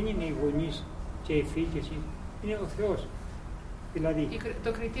πράξεις μας δεν είναι οι γονείς και οι φίλοι και εσύ, είναι ο Θεός. Δηλαδή,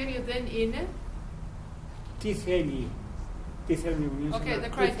 Το κριτήριο δεν είναι. τι θέλουν οι γονείς, Okay, αλλά the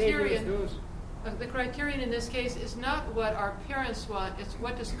τι θέλει ο criterion- Θεός. The criterion in this case is not what our parents want, it's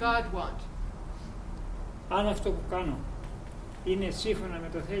what does God want. Αν αυτό που κάνω είναι σύμφωνα με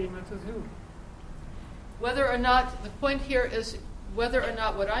το θέλημα του Θεού. Whether or not, the point here is whether or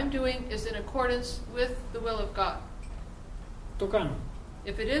not what I'm doing is in accordance with the will of God. Το κάνω.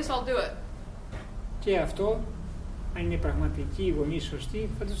 If it is, I'll do it. Και αυτό, αν είναι πραγματικοί οι γονείς σωστοί,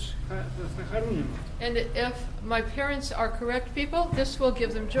 θα χαρούν με αυτό. And if my parents are correct people, this will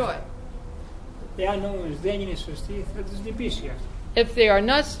give them joy. Εάν όμως δεν είναι σωστοί, θα τους λυπήσει αυτό. If they are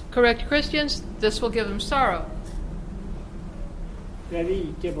not correct Christians, this will give them sorrow.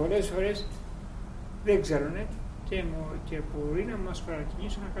 Δηλαδή και πολλές φορές δεν ξέρουν και μπορεί να μας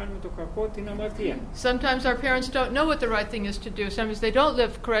παρακινήσουν να κάνουμε το κακό, την αμαρτία. Sometimes our parents don't know what the right thing is to do. Sometimes they don't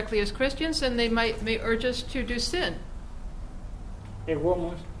live correctly as Christians and they may urge us to do sin. Εγώ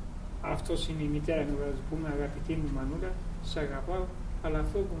όμως, αυτός είναι η μητέρα μου, θα πούμε αγαπητή μου Μανούλα, σ' αγαπάω, αλλά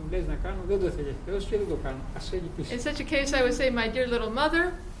αυτό που μου λες να κάνω δεν το θέλει Θεός και δεν το κάνω. Ας σε λυπήσει. In such a case, I would say, my dear little mother,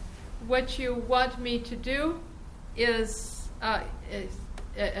 what you want me to do is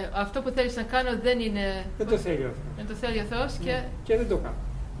αυτό που θέλεις να κάνω δεν είναι. Δεν το θέλει ο Θεός. Δεν το θέλει ο Θεός Και δεν το κάνω.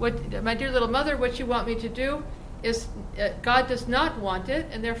 My dear little mother, what you want me to do is God does not want it,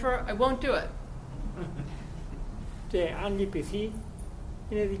 and therefore I won't do it. Και αν λυπηθεί,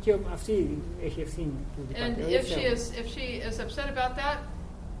 είναι δικαίωμα, αυτή έχει ευθύνη του And δικαιωμένου. if she is upset about that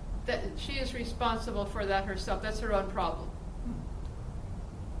she is responsible for that herself. That's her own problem.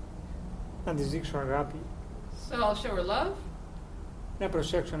 Να της δείξω αγάπη, So I'll show her love, να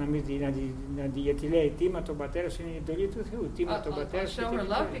προσέξω να μην γιατί λέει τίμα τον πατέρα σου είναι η εντολή του Θεού. Τίμα τον πατέρα σου. Show her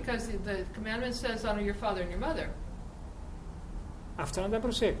love because the commandment says honor your father and your mother. Αυτό να τα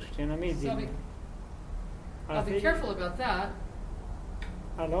προσέξω και να μην την... I'll be careful about that.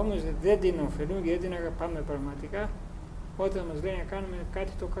 Αλλά όμως δεν την ωφελούν και δεν την αγαπάμε πραγματικά όταν μας λέει να κάνουμε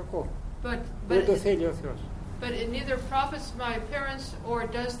κάτι το κακό. Δεν το θέλει ο Θεός. But it neither profits my parents or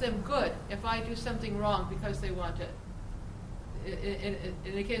does them good if I do something wrong because they want it.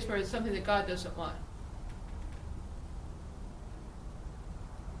 In a case where it's something that God doesn't want.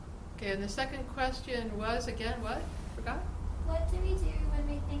 Okay, and the second question was again what? Forgot? What do we do when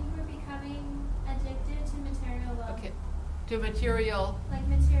we think we're becoming addicted to material love? Okay, to material. Like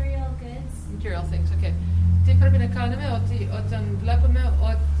material goods. Material things. Okay. Τι πρέπει να κάνουμε όταν βλέπουμε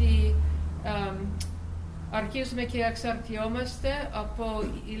ότι αρχίζουμε και εξαρτιόμαστε από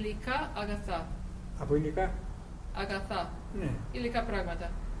υλικά αγαθά. Από υλικά? Αγαθά. Ναι. Υλικά πράγματα.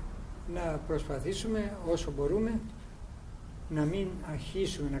 Να προσπαθήσουμε όσο μπορούμε να μην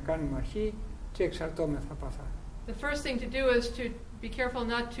αρχίσουμε να κάνουμε αρχή και εξαρτώμεθα από αυτά. The first thing to do is to be careful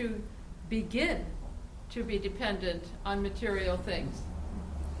not to begin to be dependent on material things.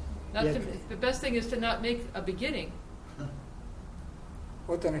 The best thing is to not make a beginning.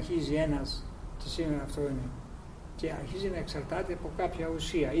 Όταν αρχίζει ένας, και σήμερα αυτό είναι, και αρχίζει να εξαρτάται από κάποια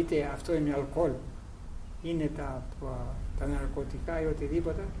ουσία, είτε αυτό είναι αλκοόλ, είναι τα ναρκωτικά ή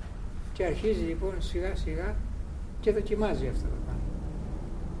οτιδήποτε, και αρχίζει λοιπόν σιγά σιγά και δοκιμάζει αυτό το πράγμα.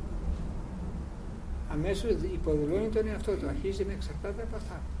 Αμέσως υποδουλώνει τον εαυτό του, αρχίζει να εξαρτάται από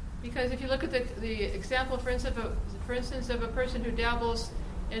αυτά. Because if you look at the example, for instance, of a person who dabbles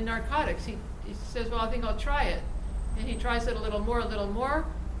in narcotics, he says, well, I think I'll try it. And he tries it a little more,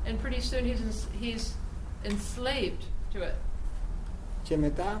 and pretty soon he's enslaved to it. Και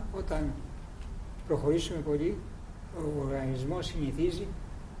μετά, όταν προχωρήσουμε πολύ, ο οργανισμός συνηθίζει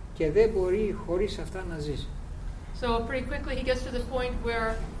και δεν μπορεί χωρίς αυτά να ζήσει. So pretty quickly he gets to the point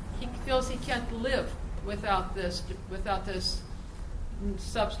where he feels he can't live without this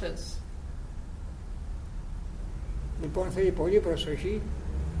substance. Λοιπόν, θέλει πολύ προσοχή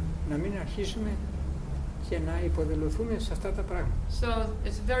να μην αρχίσουμε και να υποδηλωθούμε σε αυτά τα πράγματα. So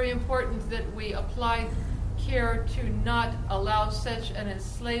it's very important that we apply care to not allow such an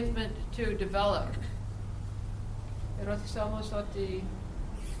enslavement to develop. Ερώτησα όμως ότι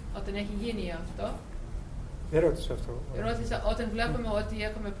όταν έχει γίνει αυτό. Δεν ρώτησα αυτό. Ρώτησα όταν βλέπουμε ότι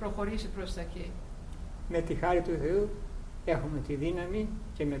έχουμε προχωρήσει προς τα εκεί. Με τη χάρη του Θεού έχουμε τη δύναμη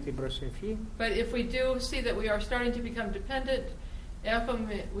και με την προσευχή. But if we do see that we are starting to become dependent,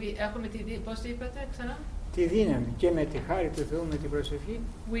 έχουμε τη, πώς το είπατε ξανά? Τη δύναμη και με τη χάρη του Θεού με την προσευχή.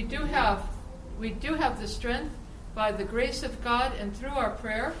 We do have the strength by the grace of God and through our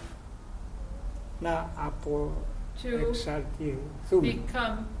prayer να to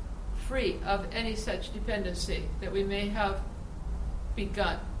become free of any such dependency that we may have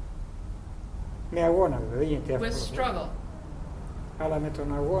begun. Με αγώνα βέβαια, δεν γίνεται εύκολο. With struggle. Αλλά με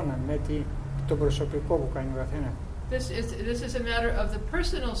τον αγώνα, με το προσωπικό που κάνει ο καθένας. This is a matter of the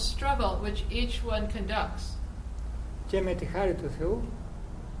personal struggle which each one conducts. Και με τη χάρη του Θεού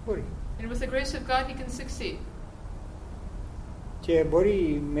μπορεί. And with the grace of God he can succeed. Και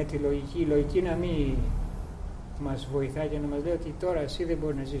μπορεί με τη λογική να μην μας βοηθάει και να μας λέει ότι τώρα εσύ δεν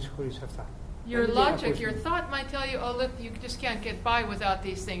μπορεί να ζήσεις χωρίς αυτά. Your logic, your thought might tell you, oh look, you just can't get by without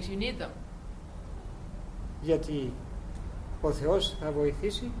these things, you need them. Γιατί ο Θεός θα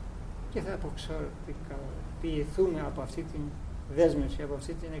βοηθήσει και θα αποξαρτηθούμε από αυτή την δέσμευση, από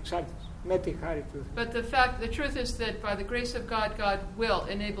αυτή την εξάρτηση, με τη χάρη του Θεού. But the truth is that by the grace of God, God will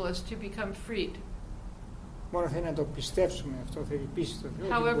enable us to become freed. Μόνο θέλει να το πιστέψουμε αυτό, θέλει πίστη στο Θεό.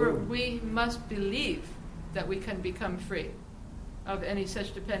 However, we must believe that we can become free of any such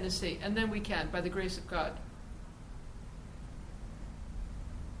dependency, and then we can, by the grace of God.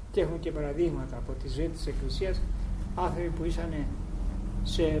 Και έχουμε και παραδείγματα από τη ζωή της Εκκλησίας, άνθρωποι που ήσαν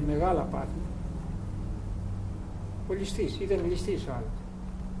σε μεγάλα πάθη. Ο ληστής, ήταν ληστής ο άλλος.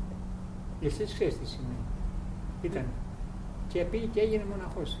 Ληστής ξέρεις τι σημαίνει. Ήταν. Και πήγε και έγινε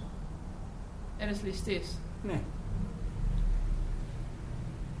μοναχός. Ένας ληστής. Ναι.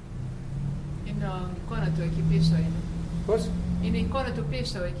 Είναι η εικόνα του εκεί πίσω είναι. Πώς? Είναι η εικόνα του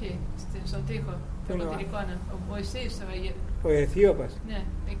πίσω εκεί, στον τοίχο. Θέλω την εικόνα. Ο Μωυσής. Ο Αιθίωπας. Ναι,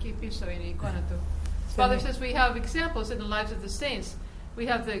 εκεί πίσω είναι η εικόνα του. Father says we have examples in the lives of the saints. We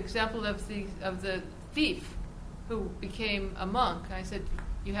have the example of the thief who became a monk. I said,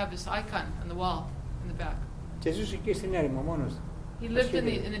 you have this icon on the wall in the back. Και ζούσε εκεί στην έρημο μόνος του. He lived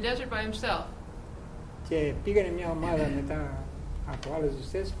in the desert by himself. Και πήγανε μια ομάδα μετά από άλλους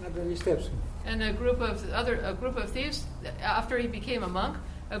ληστές να τον ληστέψουν. And a group of thieves, after he became a monk,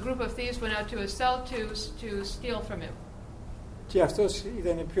 a group of thieves went out to his cell to steal from him. Και αυτός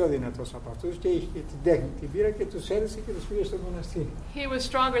ήταν πιο δυνατός από αυτούς και είχε την τέχνη, την πήρα και τους έδειξε και τους πήγε στο μοναστήρι. He was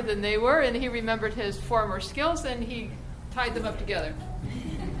stronger than they were, and he remembered his former skills, and he tied them up together.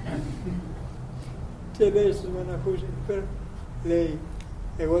 Και λέει στους μοναχούς εκεί πέρα, λέει,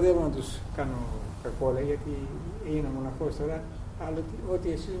 εγώ δεν μπορώ να τους κάνω κακό, λέει, γιατί είναι μοναχός τώρα, αλλά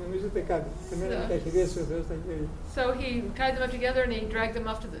ό,τι εσείς νομίζετε κάτι. Εμένα με τα χειρίες ο Θεός τα χέρια. So he tied them up together and he dragged them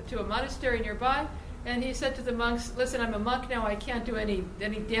off to a monastery nearby, and he said to the monks, "Listen, I'm a monk now. I can't do any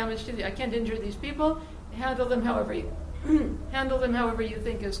damage to I can't injure these people. Handle them however you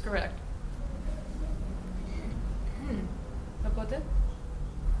think is correct." Οπότε?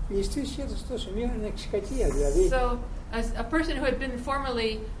 Η ληστεία είχε στο σημείο ανεξικακία, δηλαδή. So, as a person who had been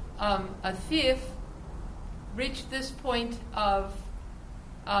formerly a thief reached this point of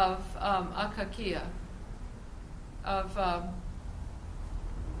akakia, of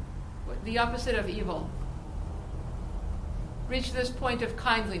the opposite of evil. Reached this point of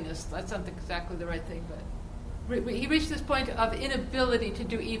kindliness. That's not exactly the right thing, but he reached this point of inability to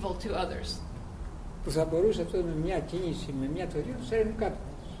do evil to others. Που θα μπορούσε αυτό με μια κίνηση, με μια τορία, τους έρευε κάτω.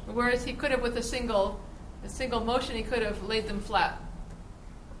 Whereas he could have, with a single motion, he could have laid them flat.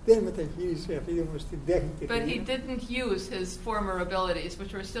 Δεν μεταχείρισε αυτή όμως την τέχνη και But he didn't use his former abilities,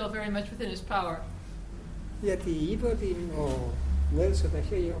 which were still very much within his power. Γιατί είπε ότι μου έδωσε τα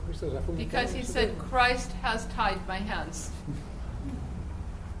χέρια ο Χριστός, αφού μου Because he said, Christ has tied my hands.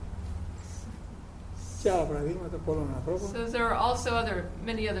 Και άλλα παραδείγματα πολλών ανθρώπων. So there are also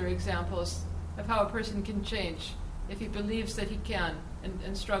many other examples of how a person can change if he believes that he can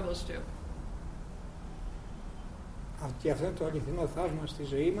and struggles to. Και αυτό είναι το αληθινό θαύμα στη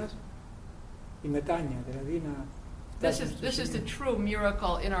ζωή μας, η μετάνοια, δηλαδή να This is the true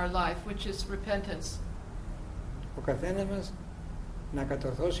miracle in our life, which is repentance. Ο καθένας μας να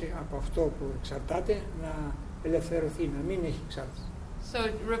κατορθώσει από αυτό που εξαρτάται, να ελευθερωθεί, να μην έχει εξάρτηση. So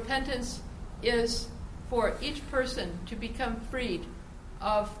repentance is for each person to become freed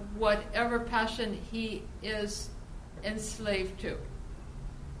of whatever passion he is enslaved to.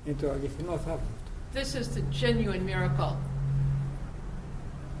 Είναι το αληθινό θαύμα. This is the genuine miracle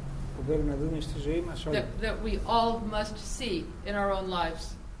που πρέπει να δούμε στη ζωή μας όλοι. that we all must see in our own lives.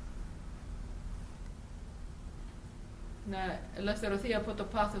 Να ελευθερωθεί από το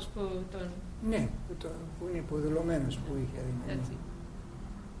πάθος που τον... Ναι, που είναι υποδηλωμένος που είχε δηλαδή. Έτσι.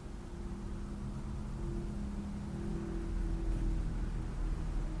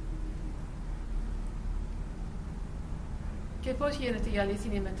 Και πώς γίνεται η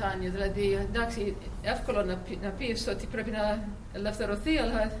αληθινή μετάνοια, δηλαδή, εντάξει, εύκολο να πεις ότι πρέπει να ελευθερωθεί,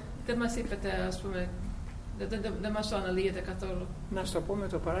 αλλά δεν μας είπετε, ας πούμε, δεν μας το αναλύετε καθόλου. Να σου το πω με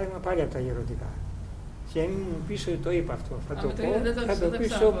το παράδειγμα πάλι από τα γεροντικά. Και μην μου πεις ότι το είπα αυτό. Θα το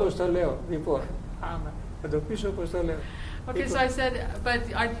πεις όπως το λέω. Λοιπόν, θα το πεις όπως το λέω. Okay, so I said, but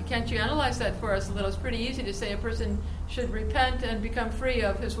can't you analyze that for us a little? It's pretty easy to say a person should repent and become free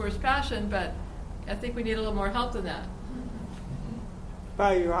of his worst passion, but I think we need a little more help than that.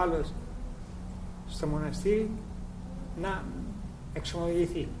 Πάει ο άλλος στο μοναστήρι να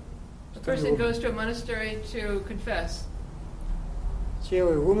εξομολογηθεί. A person goes to a monastery to confess. Και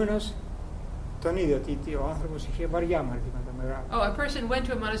ο ηγούμενος τον είδε ότι ο άνθρωπος είχε βαριά μαρτήματα μεγάλα. Oh, a person went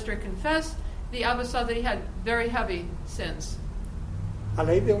to a monastery to confess. The abbot saw that he had very heavy sins.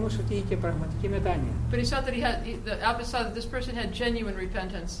 Αλλά είδε όμως ότι είχε πραγματική μετάνοια. But he saw that the abbot saw that this person had genuine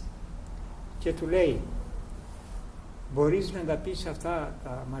repentance. Και του λέει, μπορείς να τα πεις αυτά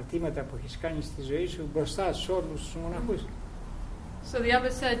τα αμαρτήματα που έχεις κάνει στη ζωή σου μπροστά σε όλους τους μοναχούς? So the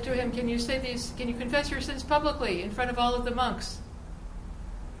abbot said to him, can you confess your sins publicly in front of all of the monks?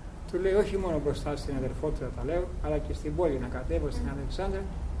 Του λέει, όχι μόνο μπροστά στην αδερφότητα τα λέω, αλλά και στην πόλη να κατέβω στην Αλεξάνδρα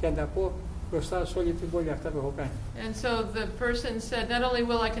και να τα πω μπροστά σε όλη την πόλη αυτά που έχω κάνει. And so the person said, not only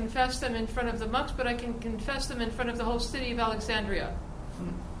will I confess them in front of the monks, but I can confess them in front of the whole city of Alexandria.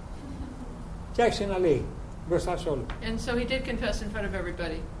 Και άρχισε να λέει μπροστά σε όλους. And so he did confess in front of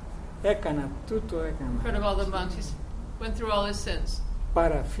everybody. Έκανα τούτο, έκανα. In front of all the monks, he went through all his sins.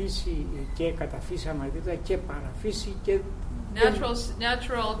 Παραφύση και καταφύση αμαρτήματα και παραφύση και Natural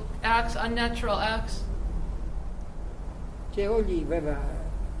acts, unnatural acts. Και όλοι βέβαια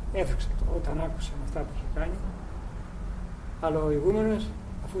έφυξαν όταν άκουσαν αυτά που είχε κάνει. Αλλά ο ηγούμενος,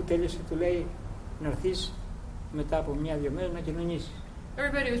 αφού τέλειωσε, του λέει να έρθεις μετά από μια-δυο μέρες να κοινωνήσεις.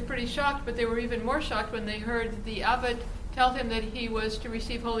 Everybody was pretty shocked, but they were even more shocked when they heard the abbot tell him that he was to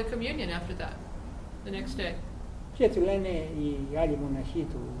receive Holy Communion after that, the next day. Και του λένε οι άλλοι μοναχοί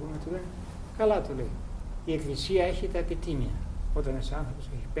του, του λένε, καλά του λέει, η Εκκλησία έχει τα επιτήμια. όταν ένας άνθρωπος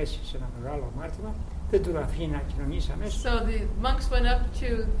έχει πέσει σε ένα μεγάλο αμάρτημα, δεν του αφήνει να κοινωνήσει αμέσως. So the monks went up to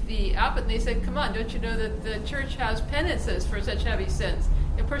the abbot and they said, "Come on, don't you know that the church has penances for such heavy sins?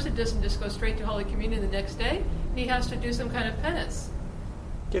 A person doesn't just go straight to Holy Communion the next day. He has to do some kind of penance."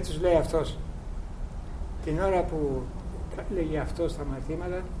 Και τους λέει αυτός, την ώρα που λέγει αυτό στα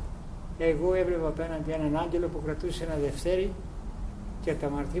αμαρτήματα, εγώ έβλεπα απέναντι έναν άγγελο που κρατούσε ένα δευτέρι και τα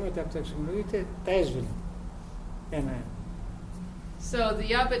αμαρτήματα που τα εξομολογείται τα έσβηνε. Ένα-ένα. So the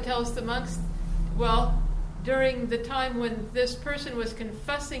abbot tells the monks, well, during the time when this person was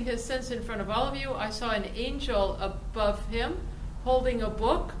confessing his sins in front of all of you, I saw an angel above him holding a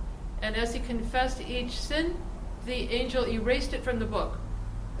book, and as he confessed each sin, the angel erased it from the book.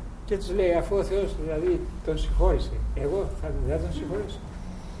 Και τους λέει, αφού ο Θεός δηλαδή τον συγχώρησε, εγώ δεν τον συγχωρήσω.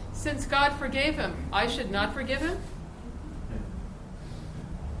 Since God forgave him, I should not forgive him?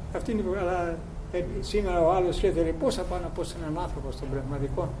 Αυτή είναι η αλλά σήμερα ο άλλος σκέφτεται πώς θα πάω να πω σε έναν άνθρωπο στον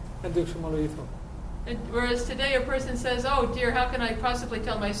πνευματικό, να το εξομολογηθώ. And whereas today a person says, oh dear, how can I possibly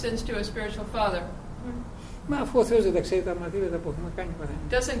tell my sins to a spiritual father? Μα αφού ο Θεός δεν τα ξέρει τα αμαρτήματα που έχουμε κάνει παρά.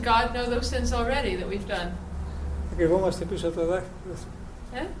 Doesn't God know those sins already that we've done? Να κρυβόμαστε πίσω από το δάχτυλο.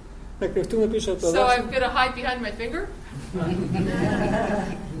 Να κρυφτούμε πίσω από το So δάχτυλο. I'm going to hide behind my finger?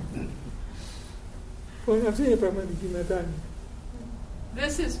 Αυτή είναι η πραγματική μετάνοια.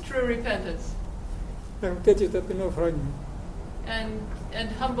 This is true repentance. Να έχουμε τέτοιο ταπεινό φρόνημα. And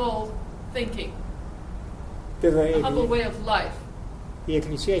humble thinking. A humble way of life. Η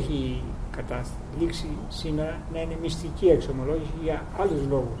Εκκλησία έχει καταλήξει σήμερα να είναι μυστική εξομολόγηση για άλλους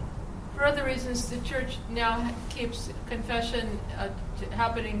λόγους. For other reasons, the church now keeps confession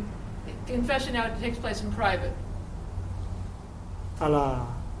happening. Confession now takes place in private. Αλλά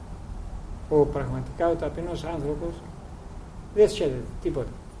πραγματικά ο ταπεινός άνθρωπος δεν σκέφτεται τίποτα.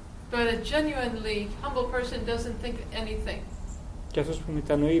 But a genuinely humble person doesn't think anything. Και αυτός που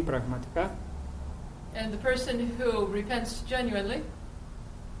μετανοεί πραγματικά, and the person who repents genuinely,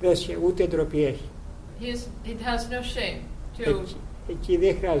 ούτε ντροπή έχει. He has no shame to. Εκεί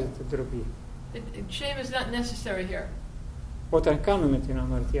δεν χρειάζεται ντροπή. Shame is not necessary here. Όταν κάνουμε την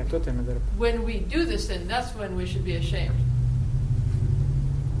αμαρτία, τότε είναι ντροπή. When we do the sin, that's when we should be ashamed.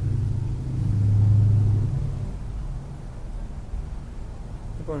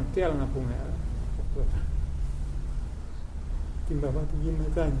 Λοιπόν, τι άλλο να πούμε αυτό, την πραγματική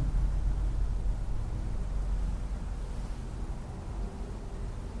μετάνοια.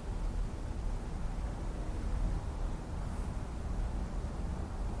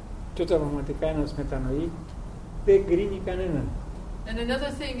 Και όταν πραγματικά ένας μετανοεί, δεν κρίνει κανέναν. And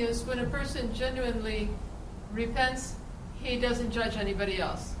another thing is when a person genuinely repents, he doesn't judge anybody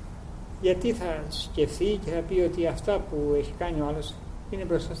else. Γιατί θα σκεφτεί και θα πει ότι αυτά που έχει κάνει ο άλλος είναι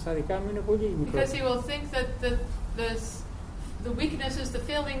μπροστά στα δικά μου, είναι πολύ μικρό. Because he will think that the weaknesses, the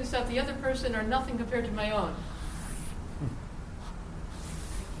failings of the other person are nothing compared to my own.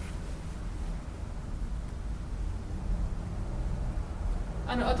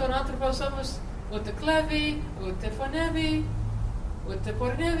 Όταν ο άνθρωπος όμως ούτε κλέβει, ούτε φωνεύει, ούτε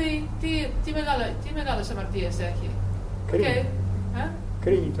πορνεύει, τι μεγάλες αμαρτίες έχει. Κρίνει.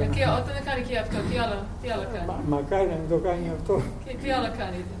 Κρίνει τον και όταν δεν κάνει και αυτό, τι άλλο κάνει. Μακάρι να μην το κάνει αυτό. Και τι άλλο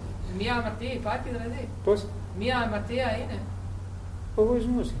κάνει. Μία αμαρτία υπάρχει δηλαδή. Πώς? Μία αμαρτία είναι. Ο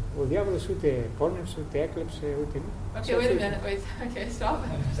εγωισμός είναι. Ο διάβολος ούτε πόρνευσε, ούτε έκλεψε, ούτε... Okay, wait a minute. Wait. Okay, stop.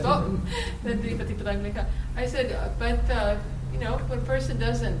 Δεν είπα τίποτα αγγλικά. I said, but you know, when a person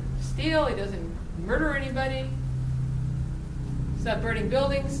doesn't steal, he doesn't murder anybody, he's not burning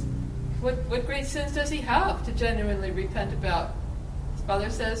buildings, what great sins does he have to genuinely repent about? His father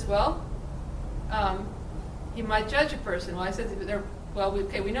says, well, he might judge a person. Well, I said, well,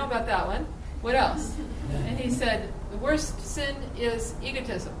 okay, we know about that one. What else? And he said, the worst sin is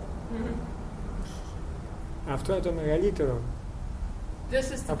egotism. Αυτό είναι το μεγαλύτερο.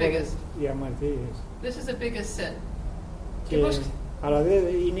 This is the biggest. Οι αμαρτίες. This is the biggest sin. Αλλά δεν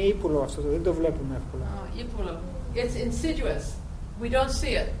είναι ύπουλο αυτό, δεν το βλέπουμε εύκολα. Ύπουλο. It's insidious. We don't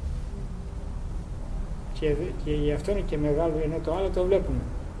see it. Και γι' αυτό είναι και μεγάλο, ενώ το άλλο το βλέπουμε.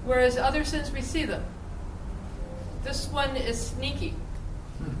 Whereas other sins we see them. This one is sneaky.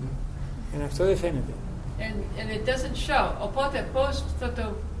 Ενώ αυτό δεν φαίνεται. And it doesn't show. Οπότε πώς θα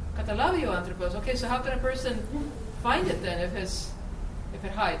το καταλάβει ο άνθρωπος? Okay, so how can a person find it then if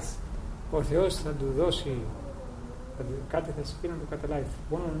it hides? Ο Θεός θα του δώσει, κάτι θα συμβεί να το καταλάβει.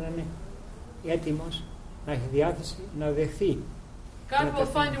 Μόνο να είναι έτοιμος, να έχει διάθεση, να δεχθεί. God will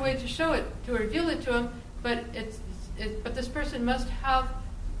find a way to show it, to reveal it to him, but this person must have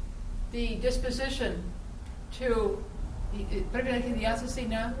the disposition to. Πρέπει να έχει διάθεση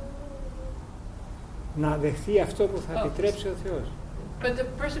να. να δεχθεί αυτό που θα επιτρέψει ο Θεός. But the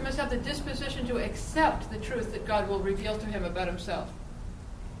person must have the disposition to accept the truth that God will reveal to him about himself.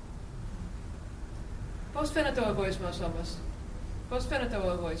 Πώς φαίνεται ο εγωισμός όμως? Πώς φαίνεται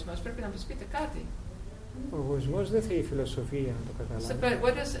ο εγωισμός? Πρέπει να μας πείτε κάτι. Ο εγωισμός δεν θέλει φιλοσοφία για να το So, καταλάβει. but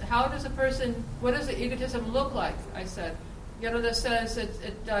what does the egotism look like? I said. Yoda says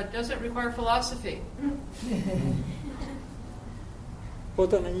it doesn't require philosophy.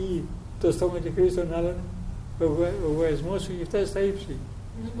 Όταν ανοίγει το στόμα και κρίνει τον άλλον, ο εγωισμός σου έχει φτάσει στα ύψη.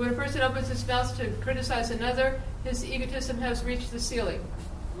 When a person opens his mouth to criticize another, his egotism has reached the ceiling.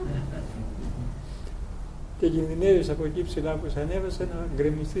 Και κινδυνεύεις από εκεί ψηλά που σε ανέβασε να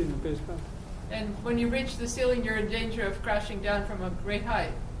γκρεμιστείς, να πες κάτω. And when you reach the ceiling, you're in danger of crashing down from a great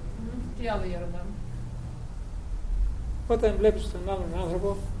height. Τι άλλο Yoda? Όταν βλέπεις τον άλλον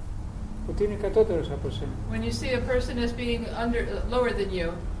άνθρωπο ότι είναι κατώτερος από σένα. When you see a person as being lower than you,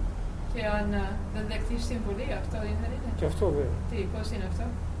 και αν δεν δεχτείς συμβουλή, αυτό είναι. Και αυτό βέβαια. Τι, πώς είναι αυτό?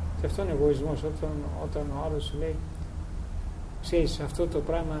 Και αυτό είναι εγωισμός, όταν ο άλλος σου λέει ξέρεις αυτό το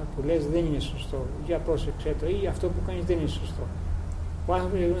πράγμα που λες δεν είναι σωστό, για πρόσεξε το, ή αυτό που κάνεις δεν είναι σωστό. Ο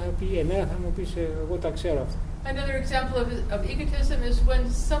άνθρωπος θα πει, εμένα θα μου πεις, εγώ τα ξέρω αυτά. Another example of egotism is when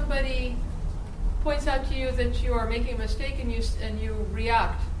somebody points out to you that you are making a mistake and you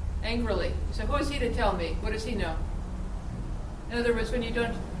react angrily. You say, who is he to tell me? What does he know? In other words, when you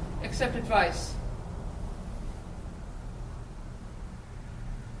don't accept advice.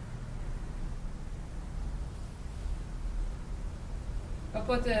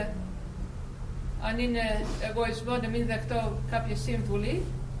 Οπότε, αν είναι εγωισμό να μην δεχτώ κάποια συμβουλή,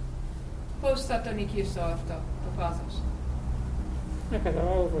 πώς θα το νικήσω αυτό το πάθος? Να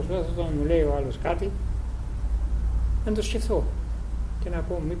καταλάβω προσπάθω όταν μου λέει ο άλλος κάτι, να το σκεφτώ και να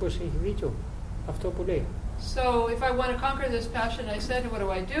πω μήπως έχει δίκιο αυτό που λέει. So if I want to conquer this passion, I said, what do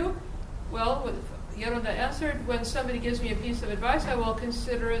I do? Well, Yoda answered, when somebody gives me a piece of advice, I will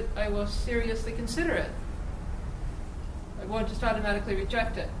consider it, I will seriously consider it. I won't just automatically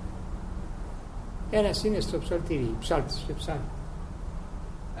reject it. Ένας είναι στο ψαλτήρι, ψάλτης και ψάλτη.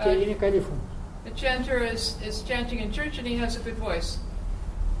 Και είναι καλή φωνή. The chanter is chanting in church and he has a good voice.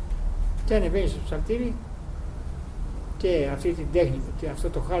 Και ανεβαίνει στο ψαλτήρι και αυτή την τέχνη, αυτό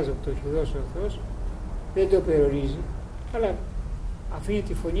το χάρζο που το έχει δώσει ο Θεός, δεν το περιορίζει, αλλά αφήνει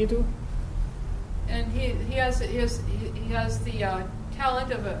τη φωνή του. And he has the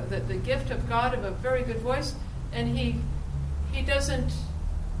talent of the gift of God of a very good voice, and he doesn't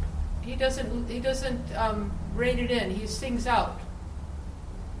rein it in. He sings out.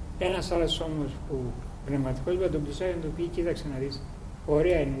 Ένας άλλος όμως που πνευματικός θα τον πλησιάσει να του πει, κοίταξε να δεις,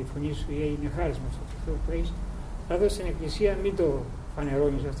 ωραία είναι η φωνή σου, είναι χάρισμα αυτό που έχεις, θα δω στην εκκλησία, μην το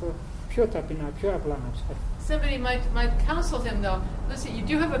φανερώνεις αυτό, πιο ταπεινά, πιο απλά να ψάχνεις. Somebody might counsel him though. Listen, you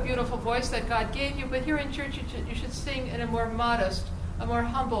do have a beautiful voice that God gave you, but here in church you should sing in a more modest, a more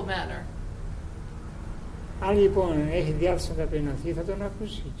humble manner. Αν λοιπόν έχει διάθεση να ταπεινωθεί, θα τον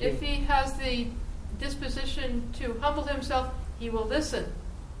ακούσει. If he has the disposition to humble himself, he will listen.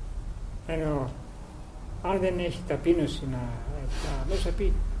 Ενώ αν δεν έχει ταπείνωση να μέσα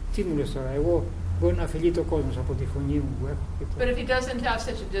πει, τι μου λες τώρα, εγώ μπορεί να αφιλεί το κόσμος από τη φωνή μου που έχω. But if he doesn't have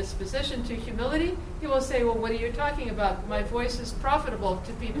such a disposition to humility, he will say, well, what are you talking about? My voice is profitable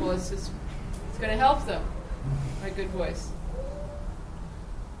to people. It's going to help them, my good voice.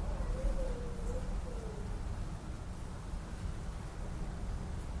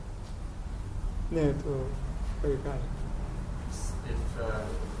 Ναι, το περικάζει. If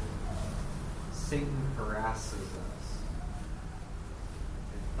Satan harasses us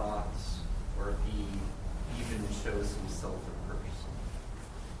in thoughts, or if he even shows himself in person,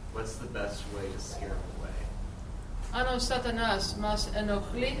 what's the best way to scare him away? Αν ο Σατανάς μας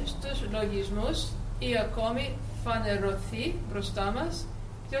ενοχλεί στους λογισμούς ή ακόμη φανερωθεί μπροστά μας,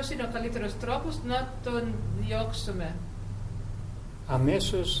 ποιος είναι ο καλύτερος τρόπος να τον διώξουμε?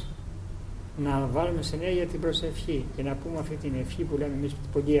 Αμέσως να βάλουμε συνέχεια την προσευχή και να πούμε αυτή την ευχή που λέμε εμείς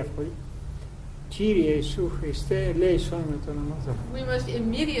πολύ εύκολη. Κύριε Ιησού Χριστέ, λέησόν με το όνομα του. We must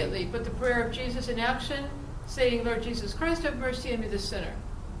immediately put the prayer of Jesus in action, saying, Lord Jesus Christ, have mercy on me, the sinner.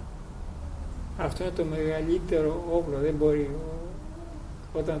 Αυτό είναι το μεγαλύτερο όπλο. Δεν μπορεί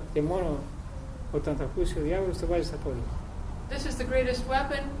και μόνο όταν τα ακούσει ο διάβολος το βάζει στα πόδια. This is the greatest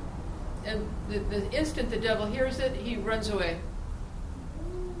weapon, and the instant the devil hears it, he runs away.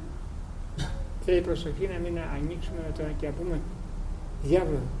 Θέλει προσοχή να μην ανοίξουμε με το και να πούμε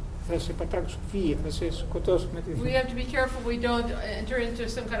διάβολο, θα σε πατάξω, φύγε, θα σε σκοτώσω με τη We have to be careful we don't enter into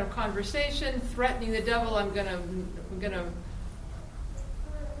some kind of conversation threatening the devil. I'm gonna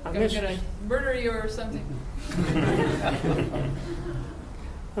murder you or something.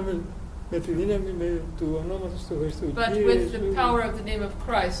 Με τη δύναμη του ονόματος του Χριστού. But with the power of the name of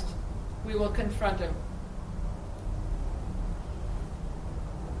Christ, we will confront him.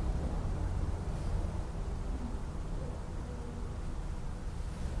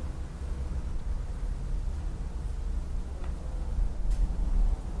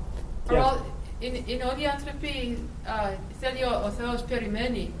 Είναι όλοι οι άνθρωποι, θέλει ο Θεός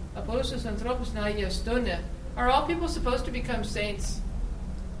περιμένει από όλους τους ανθρώπους να αγιαστούν. Are all people supposed to become saints?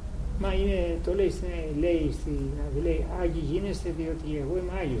 Μα είναι, το λέει, Άγιοι γίνεστε διότι εγώ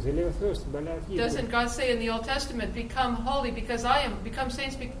είμαι Άγιος. Δεν λέει ο Θεός στην Παλαιά Διαθήκη. Doesn't God say in the Old Testament, become holy because I am, become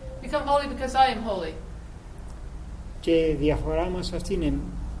saints, become holy because I am holy? Και η διαφορά μας αυτή είναι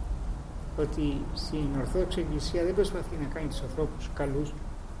ότι στην Ορθόδοξη Εκκλησία δεν προσπαθεί να κάνει τους ανθρώπους καλούς,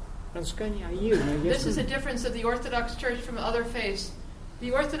 να τους κάνει Αγίους. This is a difference of the Orthodox Church from other faiths.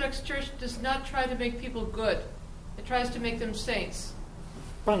 The Orthodox Church does not try to make people good. It tries to make them saints.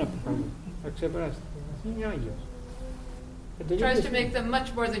 Πάνω από καλό. Θα ξεπεράσετε. Είναι Άγιος. It tries to make them much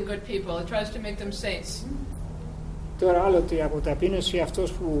more than good people. It tries to make them saints. Τώρα άλλοτε από ταπείνωση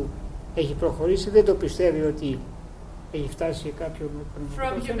αυτός που έχει προχωρήσει δεν το πιστεύει ότι έχει φτάσει σε κάποιο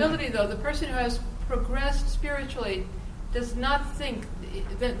From humility though, the person who has progressed spiritually does not think,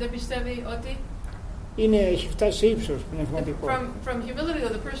 δεν πιστεύει ότι έχει φτάσει σε ύψος πνευματικό. From humility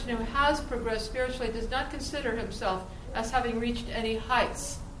though, the person who has progressed spiritually does not consider himself as having reached any heights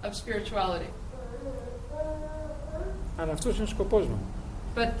of spirituality. Αλλά αυτός είναι ο σκοπός μας.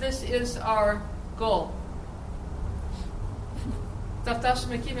 But this is our goal. Θα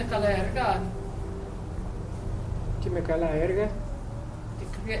φτάσουμε εκεί με καλά έργα. Και με καλά έργα.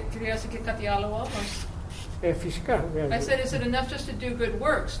 Χρειάζεται και κάτι άλλο όμως. Φυσικά. I said, is it enough just to do good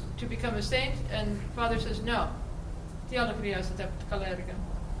works to become a saint? And Father says, no. Τι άλλο χρειάζεται από καλά έργα?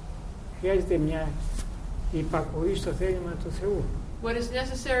 Χρειάζεται μια υπακοή στο θέλημα του Θεού. What is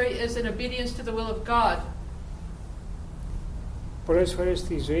necessary is an obedience to the will of God. Πολλές φορές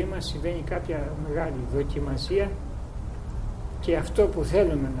στη ζωή μας συμβαίνει κάποια μεγάλη δοκιμασία και αυτό που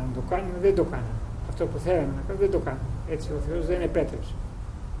θέλουμε να το κάνουμε δεν το κάνουμε. Αυτό που θέλουμε να κάνουμε δεν το κάνουμε. Έτσι ο Θεός δεν επέτρεψε.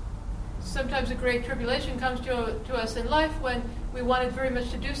 Sometimes a great tribulation comes to us in life when we wanted very much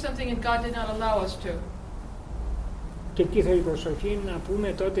to do something and God did not allow us to. Και εκεί θέλει προσοχή να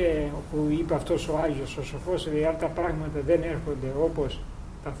πούμε τότε που είπε αυτός ο Άγιος, ο σοφός, ότι αν τα πράγματα δεν έρχονται όπως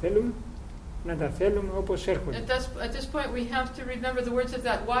τα θέλουμε, να τα θέλουμε όπως έρχονται. At this point we have to remember the words of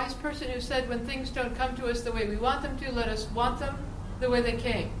that wise person who said, when things don't come to us the way we want them to, let us want them the way they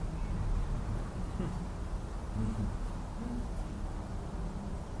came.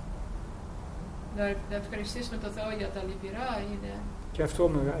 Να ευχαριστήσουμε τον Θεό για τα λυπηρά είναι. Και αυτό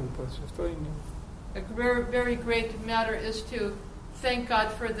μεγάλη υπόθεση. Αυτό είναι. A very great matter is to thank God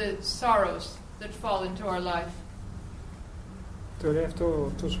for the sorrows that fall into our life. Το λέει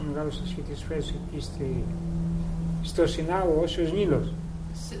αυτό τόσο μεγάλος ασχετής φρέση στο συνάγω όσιος Νείλος.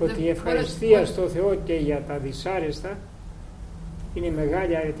 Ότι η ευχαριστία στο Θεό και για τα δυσάρεστα είναι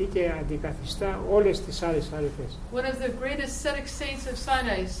μεγάλη αρετή και αντικαθιστά όλες τις άλλες αρετές. One of the great ascetic saints of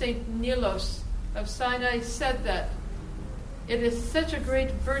Sinai, Saint Nilos of Sinai, said that it is such a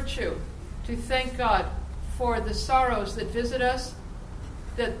great virtue to thank God for the sorrows that visit us,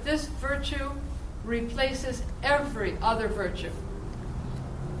 that this virtue replaces every other virtue.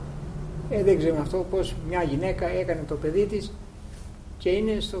 Δεν ξέρουμε αυτό πως μια γυναίκα έκανε το παιδί της και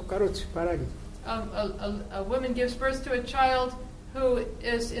είναι στο καρότσι παράγει. A woman gives birth to a child who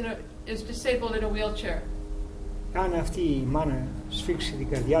is disabled in a wheelchair. Αν αυτή η μάνα σφίξει την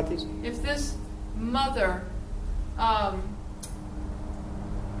καρδιά της, if this mother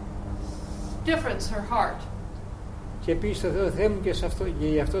stiffens her heart, και πει στο Θεό, Θεέ μου, και σε αυτό, και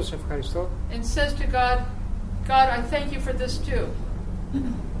γι' αυτό σε ευχαριστώ, and says to God, God, I thank you for this too.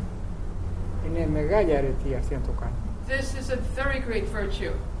 Είναι μεγάλη αρετή αυτή να το κάνει. This is a very great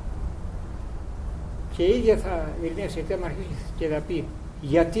virtue. Και η ίδια θα ειρηνεύσει, θα αρχίσει και θα πει,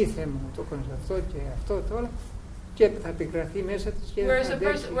 γιατί Θεέ μου το έκανες αυτό και αυτό τώρα, και θα επικραθεί μέσα της και Whereas θα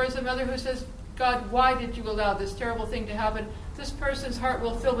αντέξει. whereas a mother who says, God, why did you allow this terrible thing to happen? This person's heart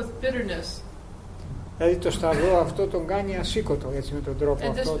will fill with bitterness. Δηλαδή το σταυρό αυτό τον κάνει ασήκωτο, έτσι, με τον τρόπο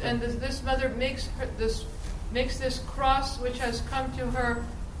αυτό. And this mother makes this cross which has come to her,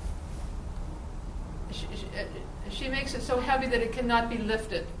 she makes it so heavy that it cannot be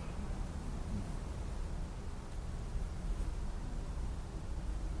lifted.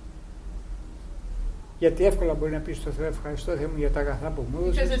 Γιατί εύκολα μπορεί να πει στο Θεό, ευχαριστώ Θεέ μου για τα αγαθά που μου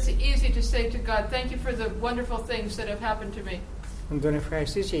έδωσες. Because it's easy to say to God, thank you for the wonderful things that have happened to me. Να τον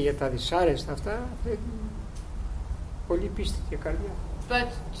ευχαριστήσει για τα δυσάρεστα αυτά, πολύ πίστη και καρδιά. But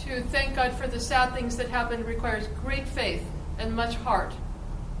to thank God for the sad things that happen requires great faith and much heart.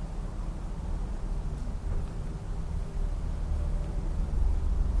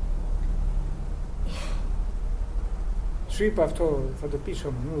 σου είπα αυτό, θα το πεις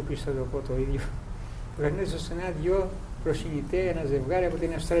όμως, μην μου πεις θα το πω το ίδιο. Γνώρισα στενά δυο προσινητέ, ένα ζευγάρι από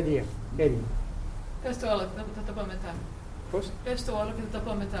την Αυστραλία. Έλληνε. Πες το όλο, θα το πω μετά. Πώς? Πες το όλο και θα το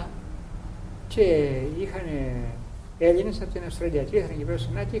πω μετά. Και είχαν Έλληνες από την Αυστραλία και ήρθαν εκεί πέρα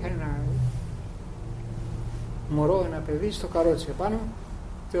στενά και είχαν ένα μωρό, ένα παιδί στο καρότσι επάνω,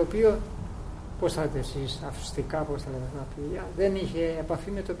 το οποίο, πώς θα λέτε εσείς, αυστικά, πώς θα λέτε τα παιδιά, δεν είχε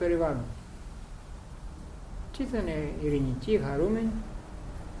επαφή με το περιβάλλον. Και ήταν ειρηνικοί, χαρούμενοι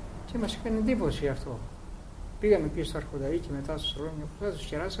και μας έκανε εντύπωση αυτό. Πήγαμε πίσω στο Αρχονταρί και μετά στο Σολόμιο, τους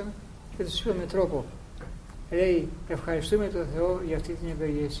χαιράσαμε και τους είπαμε με τρόπο. Λέει, ευχαριστούμε τον Θεό για αυτή την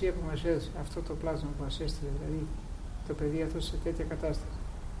ευεργεσία που μας έδωσε, αυτό το πλάσμα που μας έστειλε, δηλαδή το παιδί αυτό σε τέτοια κατάσταση.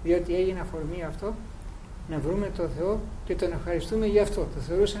 Διότι έγινε αφορμή αυτό να βρούμε τον Θεό και τον ευχαριστούμε για αυτό. Το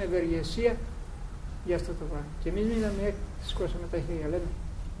θεωρούσαν ευεργεσία για αυτό το πράγμα. Και εμείς μείναμε, σηκώσαμε τα χέρια, λέμε,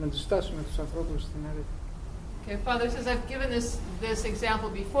 να τους στάσουμε τους ανθρώπους στην αρέτη. Okay, Father says I've given this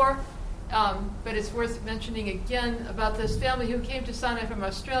example before, but it's worth mentioning again about this family who came to Sinai from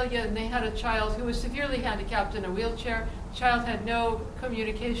Australia, and they had a child who was severely handicapped in a wheelchair. The child had no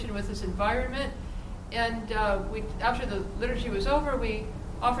communication with his environment, and after the liturgy was over, we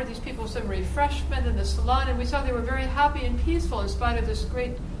offered these people some refreshment in the salon, and we saw they were very happy and peaceful in spite of this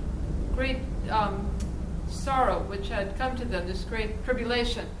great sorrow which had come to them, this great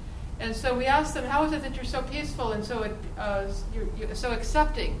tribulation. And so we asked them, how is it that you're so peaceful and so you're so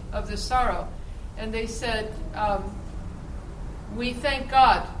accepting of this sorrow? And they said, we thank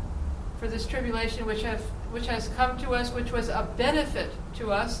God for this tribulation which has come to us, which was a benefit to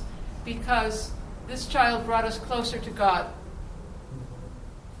us because this child brought us closer to God.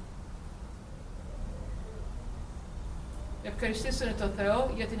 Ευχαριστήσανε τον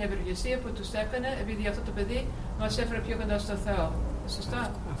Θεό για την ευεργεσία που τους έκανε, επειδή αυτό το παιδί μας έφερε πιο κοντά στον Θεό.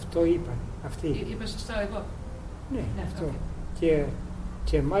 Σωστά. Αυτό είπα. Αυτή. Είπα σωστά εγώ. Ναι, αυτό. Okay.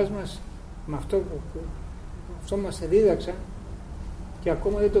 Και εμάς με αυτό μας δίδαξαν και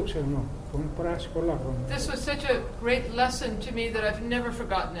ακόμα δεν το ξεχνώ. Έχουν περάσει πολλά χρόνια. This was such a great lesson to me that I've never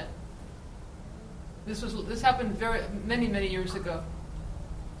forgotten it. This happened many years ago.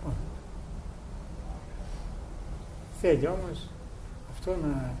 Θέλει όμως αυτό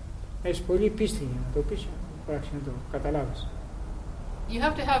να έχεις πολύ πίστη για να το πεις, να το καταλάβεις. You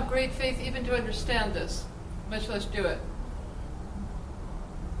have to have great faith even to understand this, much less do it.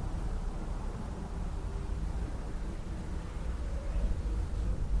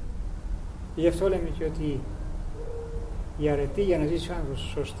 Γι' αυτό λέμε και ότι η αρετή για να ζήσει ο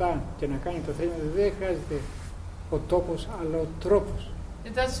άνθρωπος σωστά και να κάνει το θέλημα δεν χρειάζεται ο τόπος αλλά ο τρόπος.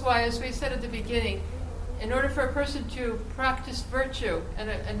 And that's why, as we said at the beginning, in order for a person to practice virtue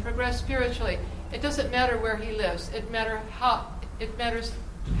and progress spiritually, it doesn't matter where he lives. It matters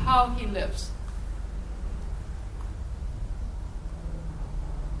how he lives.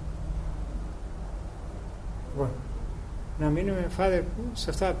 Well, να μείνουμε, Father, σε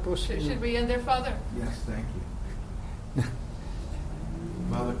αυτά πώς... Should we end there, Father? Yes, thank you.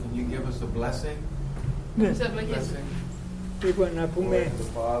 Father, can you give us a blessing? Ναι. Blessing. Λοιπόν, να πούμε... The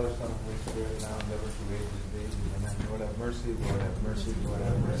Father, Son, and Holy Spirit, now and ever to age his days. Amen. Lord have mercy, Lord have mercy, Lord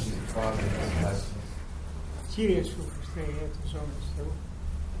have mercy. Father, bless us. Κύριε Σου Χριστέ, για τους ζώμενους Θεού,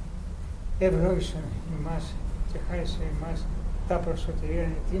 ευλόγησον εμάς και χάρισε εμάς τα προσωτηρία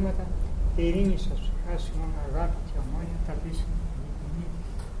αιτήματα, η ειρήνη σας ψυχάς ημών αγάπη και ομόνια, τα πίστη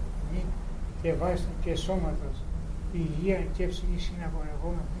γη και βάστον και σώματος, η υγεία και ψυχή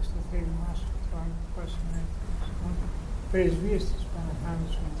συναπορευόμαστε στο θέλημά Σου, το αν πάση μέτρος, πρεσβείες της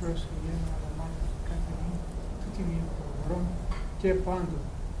Παναθάνης Σου Μητρός Αγιένου Αδαμάτων Κατερίνη, του τιμίου προβρών και πάντου.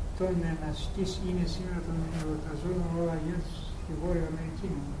 Τον ανασκής είναι σήμερα των εορταζόμενων όλα Αγίων στη Βόρεια Αμερική.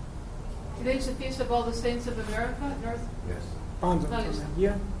 Today is the feast of all the saints of America, North. Yes. Πάντων των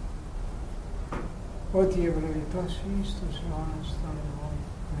Αγίων, ότι ευλογητός εις τους αιώνας των αιώνων,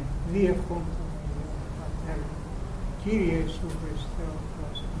 διευχών των Αγίων Πατέρα, Κύριε Ιησού Χριστέ ο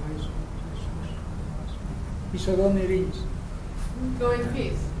Θεός, Ιησού Ιησούς, εις οδόν ειρήνης. Go in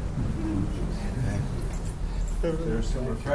peace. There's some